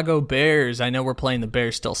 Chicago Bears. I know we're playing the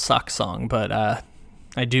Bears Still Suck song, but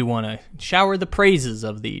I do want to shower the praises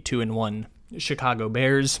of the 2-1 Chicago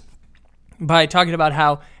Bears by talking about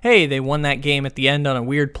how, hey, they won that game at the end on a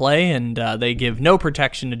weird play, and they give no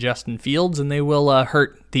protection to Justin Fields, and they will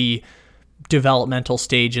hurt the developmental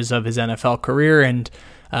stages of his NFL career, and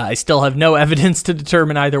I still have no evidence to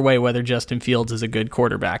determine either way whether Justin Fields is a good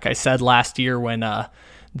quarterback. I said last year when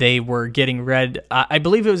they were getting red, I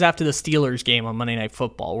believe it was after the Steelers game on Monday Night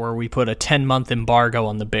Football, where we put a 10-month embargo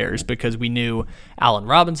on the Bears because we knew Allen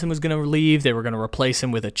Robinson was going to leave. They were going to replace him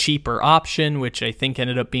with a cheaper option, which I think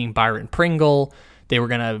ended up being Byron Pringle. They were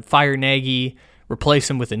going to fire Nagy, replace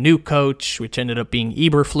him with a new coach, which ended up being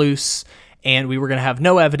Eberflus, and we were going to have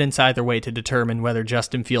no evidence either way to determine whether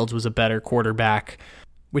Justin Fields was a better quarterback,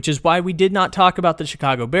 which is why we did not talk about the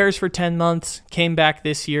Chicago Bears for 10 months, came back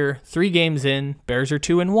this year, 3 games in, Bears are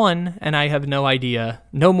 2-1, and I have no idea,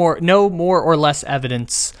 no more or less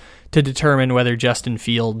evidence to determine whether Justin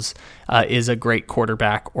Fields is a great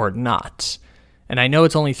quarterback or not. And I know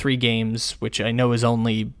it's only 3 games, which I know is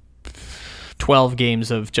only 12 games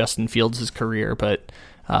of Justin Fields' career, but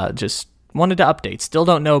just wanted to update. Still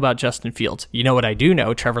don't know about Justin Fields. You know what I do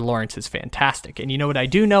know? Trevor Lawrence is fantastic. And you know what I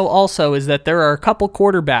do know also is that there are a couple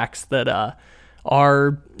quarterbacks that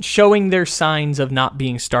are showing their signs of not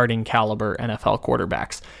being starting caliber NFL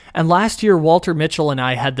quarterbacks. And last year, Walter Mitchell and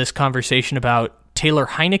I had this conversation about Taylor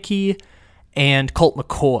Heineke and Colt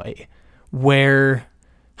McCoy, where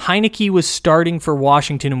Heineke was starting for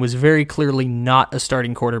Washington and was very clearly not a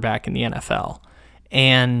starting quarterback in the NFL.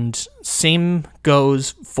 And same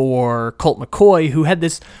goes for Colt McCoy, who had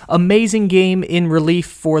this amazing game in relief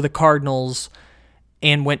for the Cardinals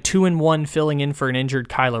and went 2-1 filling in for an injured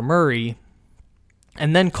Kyler Murray.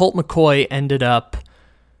 And then Colt McCoy ended up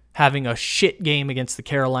having a shit game against the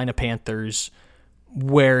Carolina Panthers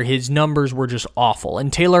where his numbers were just awful.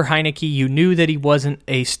 And Taylor Heineke, you knew that he wasn't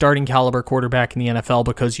a starting caliber quarterback in the NFL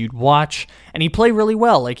because you'd watch, and he played really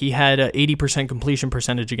well. Like, he had an 80% completion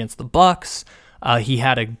percentage against the Bucs. He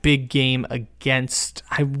had a big game against,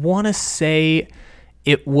 I want to say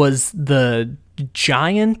it was the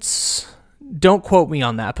Giants. Don't quote me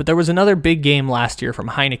on that, but there was another big game last year from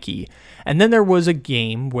Heineke. And then there was a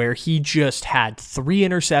game where he just had 3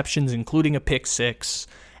 interceptions, including a pick 6,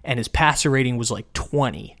 and his passer rating was like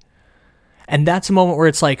 20. And that's a moment where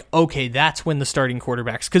it's like, okay, that's when the starting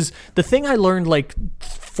quarterbacks, because the thing I learned like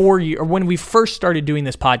 4 years, or when we first started doing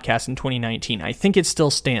this podcast in 2019, I think it still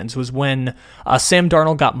stands, was when Sam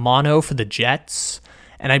Darnold got mono for the Jets,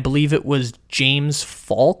 and I believe it was James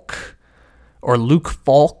Falk or Luke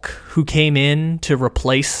Falk who came in to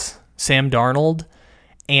replace Sam Darnold,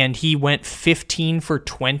 and he went 15 for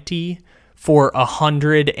 20 for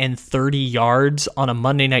 130 yards on a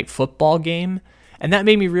Monday Night Football game. And that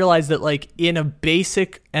made me realize that, like, in a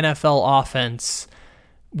basic NFL offense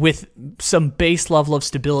with some base level of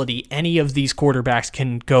stability, any of these quarterbacks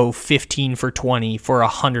can go 15 for 20 for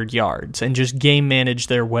 100 yards and just game manage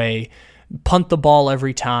their way, punt the ball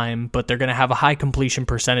every time, but they're going to have a high completion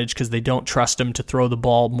percentage because they don't trust them to throw the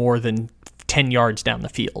ball more than 10 yards down the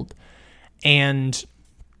field. And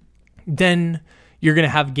then you're going to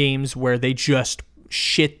have games where they just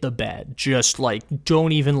shit the bed, just like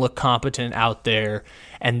don't even look competent out there.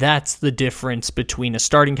 And that's the difference between a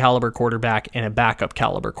starting caliber quarterback and a backup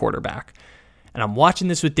caliber quarterback. And I'm watching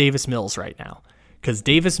this with Davis Mills right now, because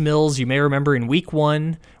Davis Mills, you may remember in week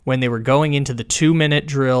 1 when they were going into the 2-minute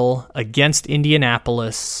drill against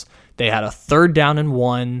Indianapolis, they had a 3rd down and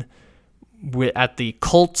 1 at the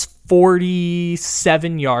Colts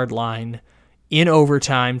 47-yard line in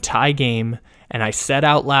overtime, tie game. And I said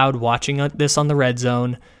out loud, watching this on the red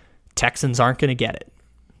zone, Texans aren't going to get it.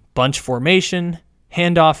 Bunch formation,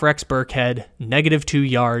 handoff Rex Burkhead, -2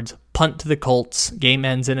 yards, punt to the Colts, game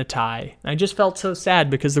ends in a tie. I just felt so sad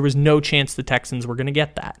because there was no chance the Texans were going to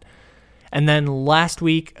get that. And then last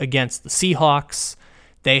week against the Seahawks,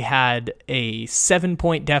 they had a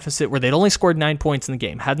 7-point deficit where they'd only scored 9 points in the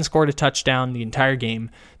game, hadn't scored a touchdown the entire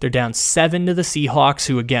game. They're down 7 to the Seahawks,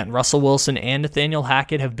 who, again, Russell Wilson and Nathaniel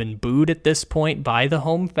Hackett have been booed at this point by the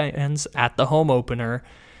home fans at the home opener.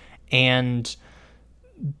 And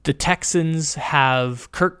the Texans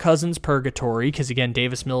have Kirk Cousins purgatory, because, again,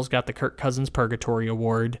 Davis Mills got the Kirk Cousins purgatory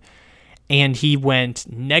award. And he went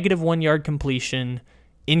 -1 yard completion,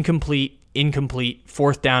 incomplete,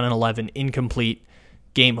 4th down and 11, incomplete,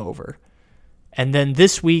 game over. And then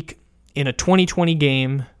this week, in a 2020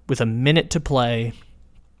 game with a minute to play,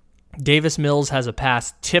 Davis Mills has a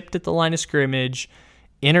pass tipped at the line of scrimmage,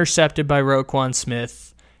 intercepted by Roquan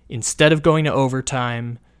Smith. Instead of going to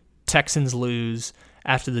overtime, Texans lose.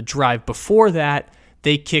 After the drive before that,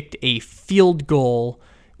 they kicked a field goal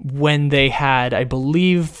when they had, I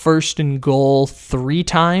believe, 1st and goal 3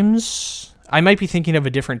 times. I might be thinking of a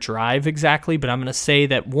different drive exactly, but I'm going to say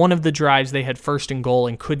that one of the drives they had 1st and goal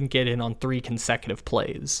and couldn't get in on 3 consecutive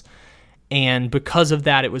plays. And because of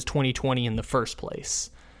that, it was 2020 in the first place.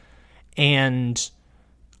 And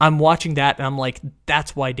I'm watching that, and I'm like,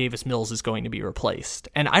 that's why Davis Mills is going to be replaced.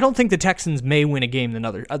 And I don't think the Texans may win a game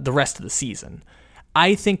the rest of the season.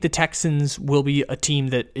 I think the Texans will be a team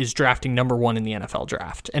that is drafting number 1 in the NFL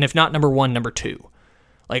draft. And if not number 1, number 2.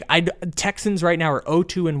 Like, Texans right now are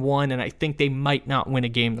 0-2-1, and I think they might not win a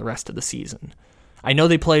game the rest of the season. I know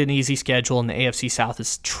they played an easy schedule, and the AFC South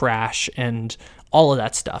is trash and all of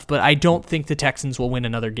that stuff, but I don't think the Texans will win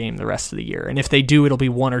another game the rest of the year. And if they do, it'll be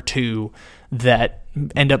 1 or 2 that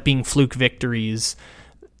end up being fluke victories,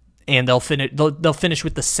 and they'll finish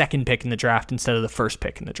with the 2nd pick in the draft instead of the 1st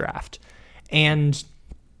pick in the draft. And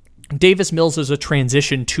Davis Mills is a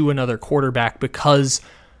transition to another quarterback because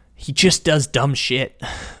he just does dumb shit.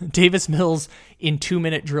 Davis Mills in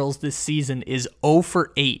 2-minute drills this season is 0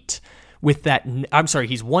 for 8 with that. I'm sorry,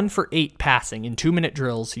 he's 1 for 8 passing in 2-minute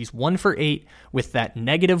drills. He's 1 for 8 with that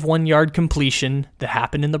 -1 yard completion that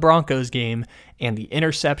happened in the Broncos game and the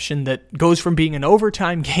interception that goes from being an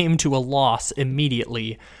overtime game to a loss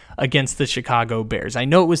immediately against the Chicago Bears. I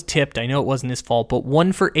know it was tipped. I know it wasn't his fault, but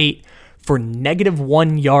 1 for 8 for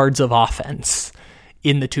 -1 yards of offense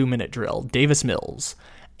in the 2-minute drill. Davis Mills.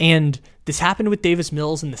 And this happened with Davis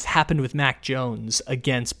Mills, and this happened with Mac Jones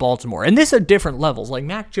against Baltimore. And this are different levels. Like,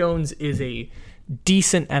 Mac Jones is a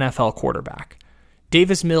decent NFL quarterback.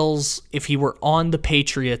 Davis Mills, if he were on the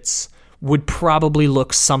Patriots, would probably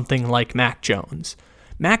look something like Mac Jones.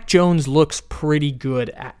 Mac Jones looks pretty good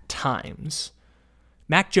at times.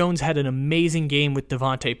 Mac Jones had an amazing game with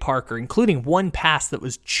Devontae Parker, including one pass that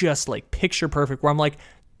was just like picture perfect, where I'm like,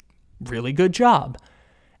 really good job.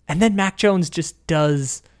 And then Mac Jones just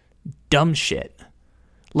does dumb shit.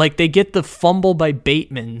 Like, they get the fumble by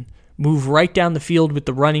Bateman, move right down the field with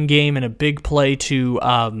the running game and a big play to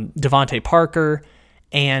Devontae Parker,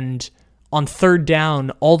 and on 3rd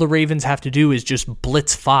down, all the Ravens have to do is just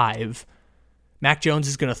blitz 5. Mac Jones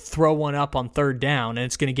is going to throw one up on 3rd down, and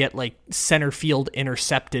it's going to get like center field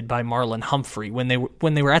intercepted by Marlon Humphrey when they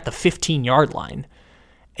were at the 15-yard line.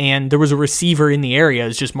 And there was a receiver in the area.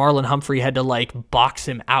 It's just Marlon Humphrey had to like box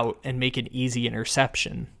him out and make an easy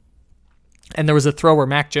interception. And there was a throw where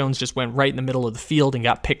Mac Jones just went right in the middle of the field and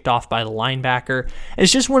got picked off by the linebacker. And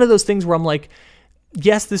it's just one of those things where I'm like,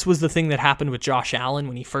 yes, this was the thing that happened with Josh Allen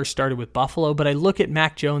when he first started with Buffalo, but I look at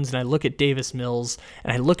Mac Jones and I look at Davis Mills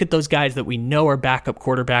and I look at those guys that we know are backup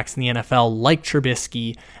quarterbacks in the NFL, like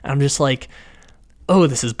Trubisky, and I'm just like, oh,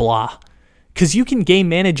 this is blah. Because you can game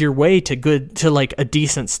manage your way to like a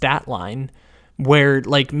decent stat line where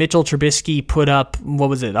like Mitchell Trubisky put up,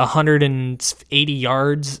 180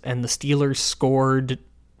 yards, and the Steelers scored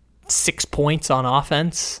 6 points on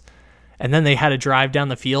offense. And then they had a drive down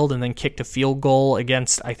the field and then kicked a field goal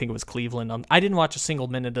against, I think it was Cleveland. I didn't watch a single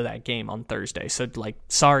minute of that game on Thursday, so like,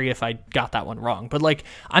 sorry if I got that one wrong. But like,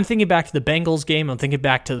 I'm thinking back to the Bengals game. I'm thinking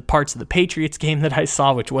back to the parts of the Patriots game that I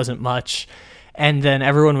saw, which wasn't much. And then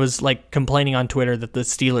everyone was like complaining on Twitter that the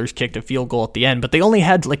Steelers kicked a field goal at the end, but they only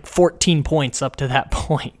had like 14 points up to that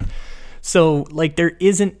point. So like, there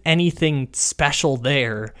isn't anything special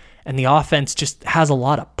there, and the offense just has a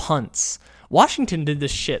lot of punts. Washington did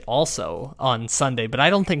this shit also on Sunday, but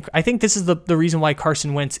I think this is the reason why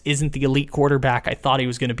Carson Wentz isn't the elite quarterback I thought he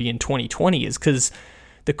was going to be in 2020, is because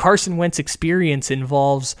the Carson Wentz experience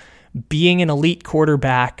involves being an elite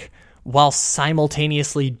quarterback while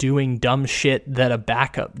simultaneously doing dumb shit that a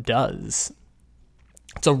backup does.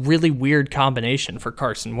 It's a really weird combination for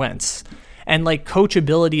Carson Wentz. And like,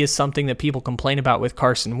 coachability is something that people complain about with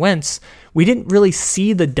Carson Wentz. We didn't really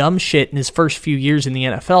see the dumb shit in his first few years in the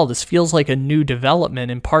NFL. This feels like a new development,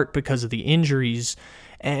 in part because of the injuries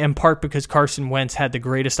in part because Carson Wentz had the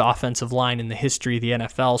greatest offensive line in the history of the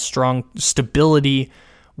NFL, strong stability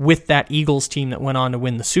with that Eagles team that went on to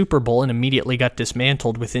win the Super Bowl and immediately got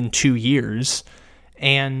dismantled within 2 years.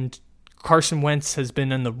 And Carson Wentz has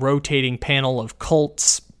been in the rotating panel of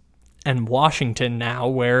Colts and Washington now,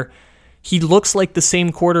 where he looks like the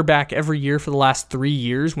same quarterback every year for the last 3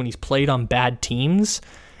 years when he's played on bad teams.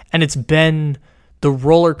 And it's been the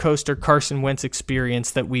roller coaster Carson Wentz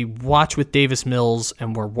experience that we watch with Davis Mills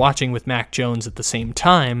and we're watching with Mac Jones at the same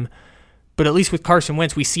time. But at least with Carson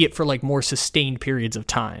Wentz, we see it for like more sustained periods of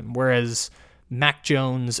time. Whereas Mac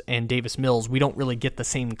Jones and Davis Mills, we don't really get the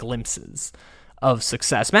same glimpses of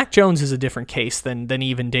success. Mac Jones is a different case than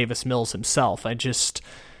even Davis Mills himself.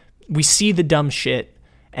 We see the dumb shit,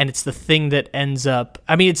 and it's the thing that ends up...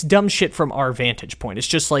 I mean, it's dumb shit from our vantage point. It's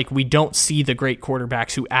just like we don't see the great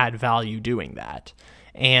quarterbacks who add value doing that.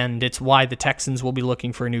 And it's why the Texans will be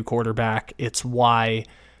looking for a new quarterback. It's why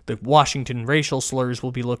the Washington racial slurs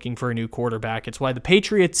will be looking for a new quarterback. It's why the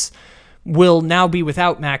Patriots will now be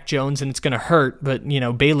without Mac Jones, and it's going to hurt, but,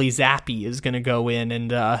 Bailey Zappi is going to go in,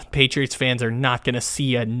 and Patriots fans are not going to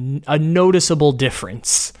see a noticeable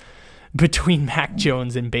difference between Mac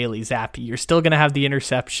Jones and Bailey Zappi. You're still going to have the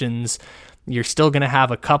interceptions. You're still going to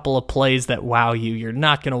have a couple of plays that wow you. You're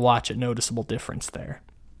not going to watch a noticeable difference there.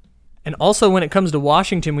 And also when it comes to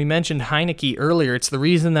Washington, we mentioned Heineke earlier. It's the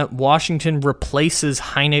reason that Washington replaces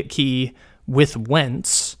Heineke with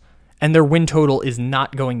Wentz, and their win total is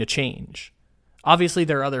not going to change. Obviously,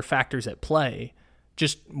 there are other factors at play.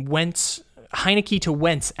 Just Heineke to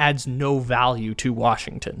Wentz adds no value to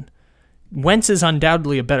Washington. Wentz is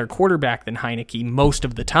undoubtedly a better quarterback than Heineke most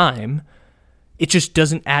of the time. It just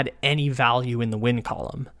doesn't add any value in the win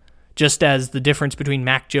column. Just as the difference between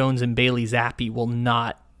Mac Jones and Bailey Zappi will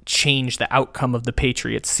not change the outcome of the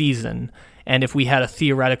Patriots season. And if we had a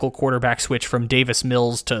theoretical quarterback switch from Davis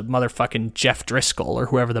Mills to motherfucking Jeff Driscoll or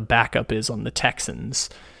whoever the backup is on the Texans,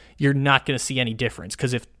 you're not going to see any difference.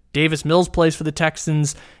 Because if Davis Mills plays for the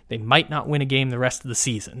Texans, they might not win a game the rest of the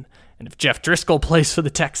season. And if Jeff Driscoll plays for the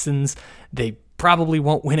Texans, they probably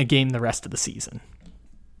won't win a game the rest of the season.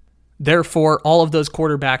 Therefore, all of those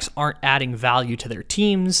quarterbacks aren't adding value to their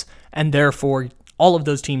teams, and therefore all of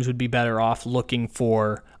those teams would be better off looking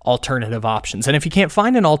for alternative options. And if you can't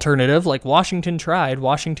find an alternative, like Washington tried,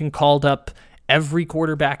 Washington called up every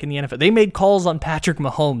quarterback in the NFL. They made calls on Patrick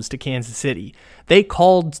Mahomes to Kansas City. They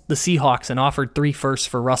called the Seahawks and offered 3 firsts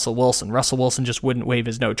for Russell Wilson. Russell Wilson just wouldn't waive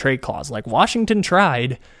his no-trade clause. Like, Washington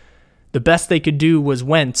tried. The best they could do was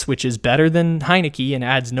Wentz, which is better than Heineke and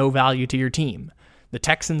adds no value to your team. The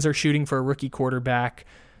Texans are shooting for a rookie quarterback.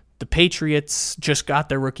 The Patriots just got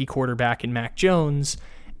their rookie quarterback in Mac Jones,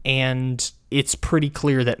 and it's pretty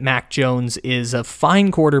clear that Mac Jones is a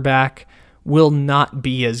fine quarterback, will not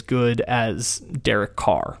be as good as Derek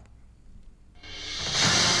Carr.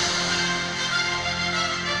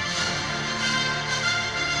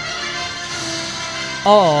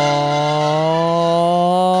 All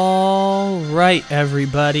right,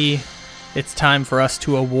 everybody. It's time for us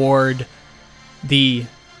to award the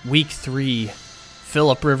Week 3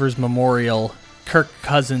 Phillip Rivers Memorial Kirk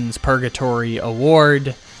Cousins Purgatory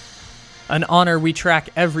Award, an honor we track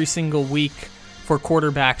every single week for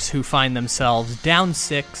quarterbacks who find themselves down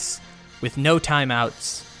 6 with no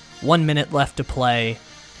timeouts, 1 minute left to play,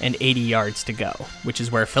 and 80 yards to go, which is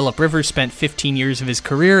where Phillip Rivers spent 15 years of his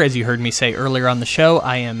career. As you heard me say earlier on the show,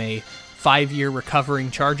 I am a 5-year recovering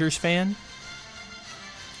Chargers fan.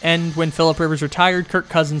 And when Phillip Rivers retired, Kirk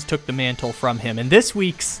Cousins took the mantle from him. And this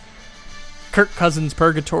week's Kirk Cousins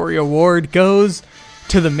Purgatory Award goes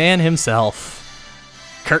to the man himself,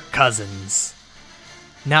 Kirk Cousins.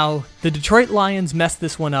 Now, the Detroit Lions messed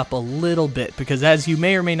this one up a little bit because, as you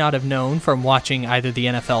may or may not have known from watching either the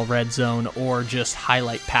NFL Red Zone or just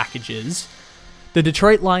highlight packages, the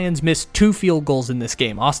Detroit Lions missed 2 field goals in this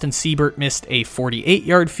game. Austin Siebert missed a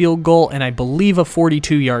 48-yard field goal and I believe a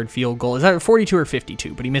 42-yard field goal. Is that 42 or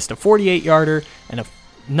 52? But he missed a 48-yarder and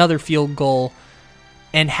another field goal.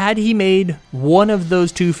 And had he made one of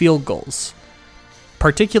those 2 field goals,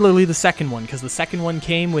 particularly the second one, because the second one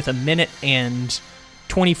came with 1 minute and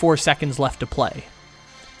 24 seconds left to play.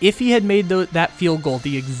 If he had made that field goal,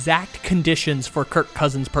 the exact conditions for Kirk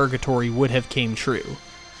Cousins' purgatory would have came true.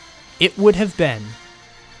 It would have been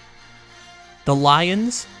the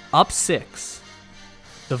Lions up 6.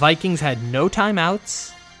 The Vikings had no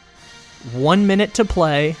timeouts, 1 minute to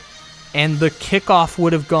play, and the kickoff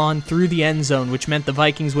would have gone through the end zone, which meant the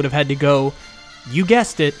Vikings would have had to go, you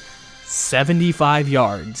guessed it, 75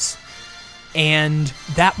 yards. And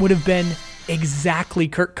that would have been exactly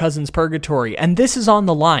Kirk Cousins purgatory. And this is on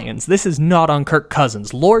the Lions. This is not on Kirk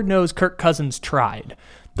Cousins. Lord knows Kirk Cousins tried.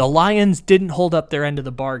 The Lions didn't hold up their end of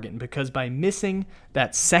the bargain because by missing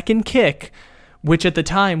that second kick, which at the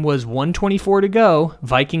time was 1:24 to go,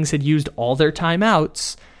 Vikings had used all their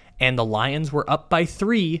timeouts, and the Lions were up by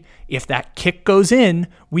 3. If that kick goes in,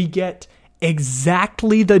 we get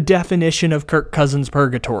exactly the definition of Kirk Cousins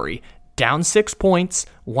purgatory. Down 6 points,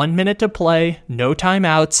 1 minute to play, no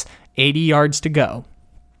timeouts, 80 yards to go.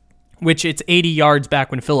 Which it's 80 yards back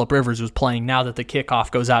when Phillip Rivers was playing. Now that the kickoff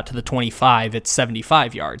goes out to the 25, it's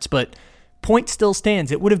 75 yards. But point still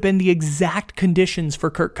stands. It would have been the exact conditions for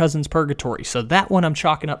Kirk Cousins purgatory. So that one I'm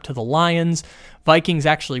chalking up to the Lions. Vikings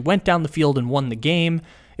actually went down the field and won the game.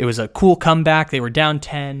 It was a cool comeback. They were down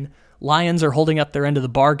 10. Lions are holding up their end of the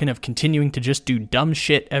bargain of continuing to just do dumb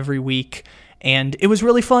shit every week. And it was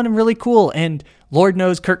really fun and really cool. And Lord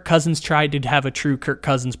knows Kirk Cousins tried to have a true Kirk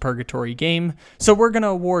Cousins purgatory game. So we're going to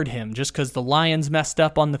award him. Just because the Lions messed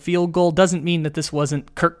up on the field goal doesn't mean that this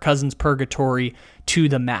wasn't Kirk Cousins purgatory to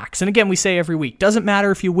the max. And again, we say every week, doesn't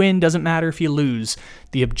matter if you win, doesn't matter if you lose.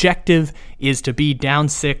 The objective is to be down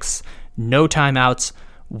 6, no timeouts,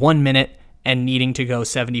 1 minute, and needing to go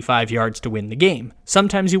 75 yards to win the game.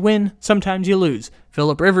 Sometimes you win, sometimes you lose.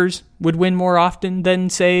 Phillip Rivers would win more often than,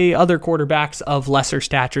 say, other quarterbacks of lesser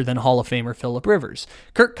stature than Hall of Famer Phillip Rivers.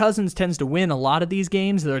 Kirk Cousins tends to win a lot of these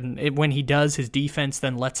games. When he does, his defense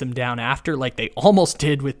then lets him down after, like they almost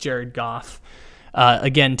did with Jared Goff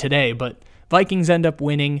again today. But Vikings end up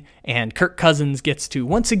winning, and Kirk Cousins gets to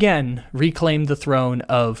once again reclaim the throne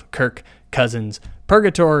of Kirk Cousins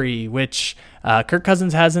purgatory, which Kirk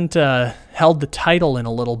Cousins hasn't held the title in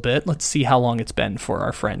a little bit. Let's see how long it's been for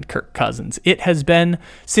our friend Kirk Cousins. It has been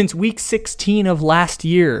since week 16 of last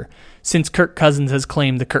year since Kirk Cousins has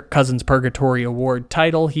claimed the Kirk Cousins Purgatory Award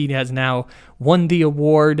title. He has now won the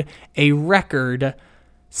award a record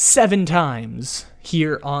 7 times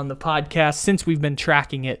here on the podcast since we've been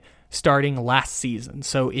tracking it starting last season.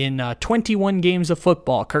 So in 21 games of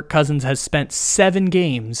football, Kirk Cousins has spent 7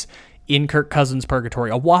 games in Kirk Cousins purgatory,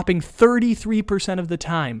 a whopping 33% of the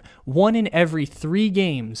time. 1 in every 3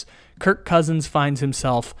 games, Kirk Cousins finds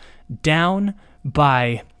himself down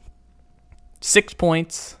by 6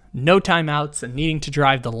 points, no timeouts, and needing to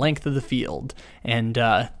drive the length of the field. And,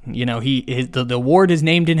 the award is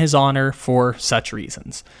named in his honor for such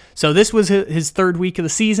reasons. So this was his 3rd week of the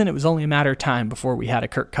season. It was only a matter of time before we had a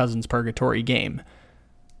Kirk Cousins purgatory game.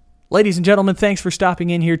 Ladies and gentlemen, thanks for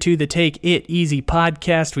stopping in here to the Take It Easy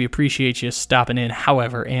podcast. We appreciate you stopping in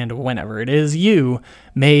however and whenever it is you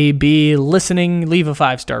may be listening. Leave a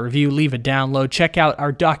 5-star review, leave a download, check out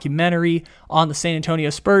our documentary on the San Antonio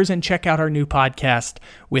Spurs, and check out our new podcast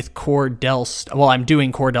with Cordell. Well, I'm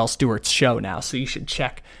doing Cordell Stewart's show now, so you should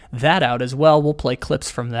check that out as well. We'll play clips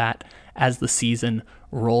from that as the season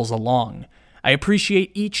rolls along. I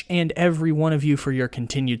appreciate each and every one of you for your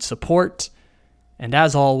continued support. And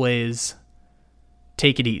as always,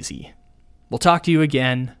 take it easy. We'll talk to you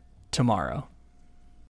again tomorrow.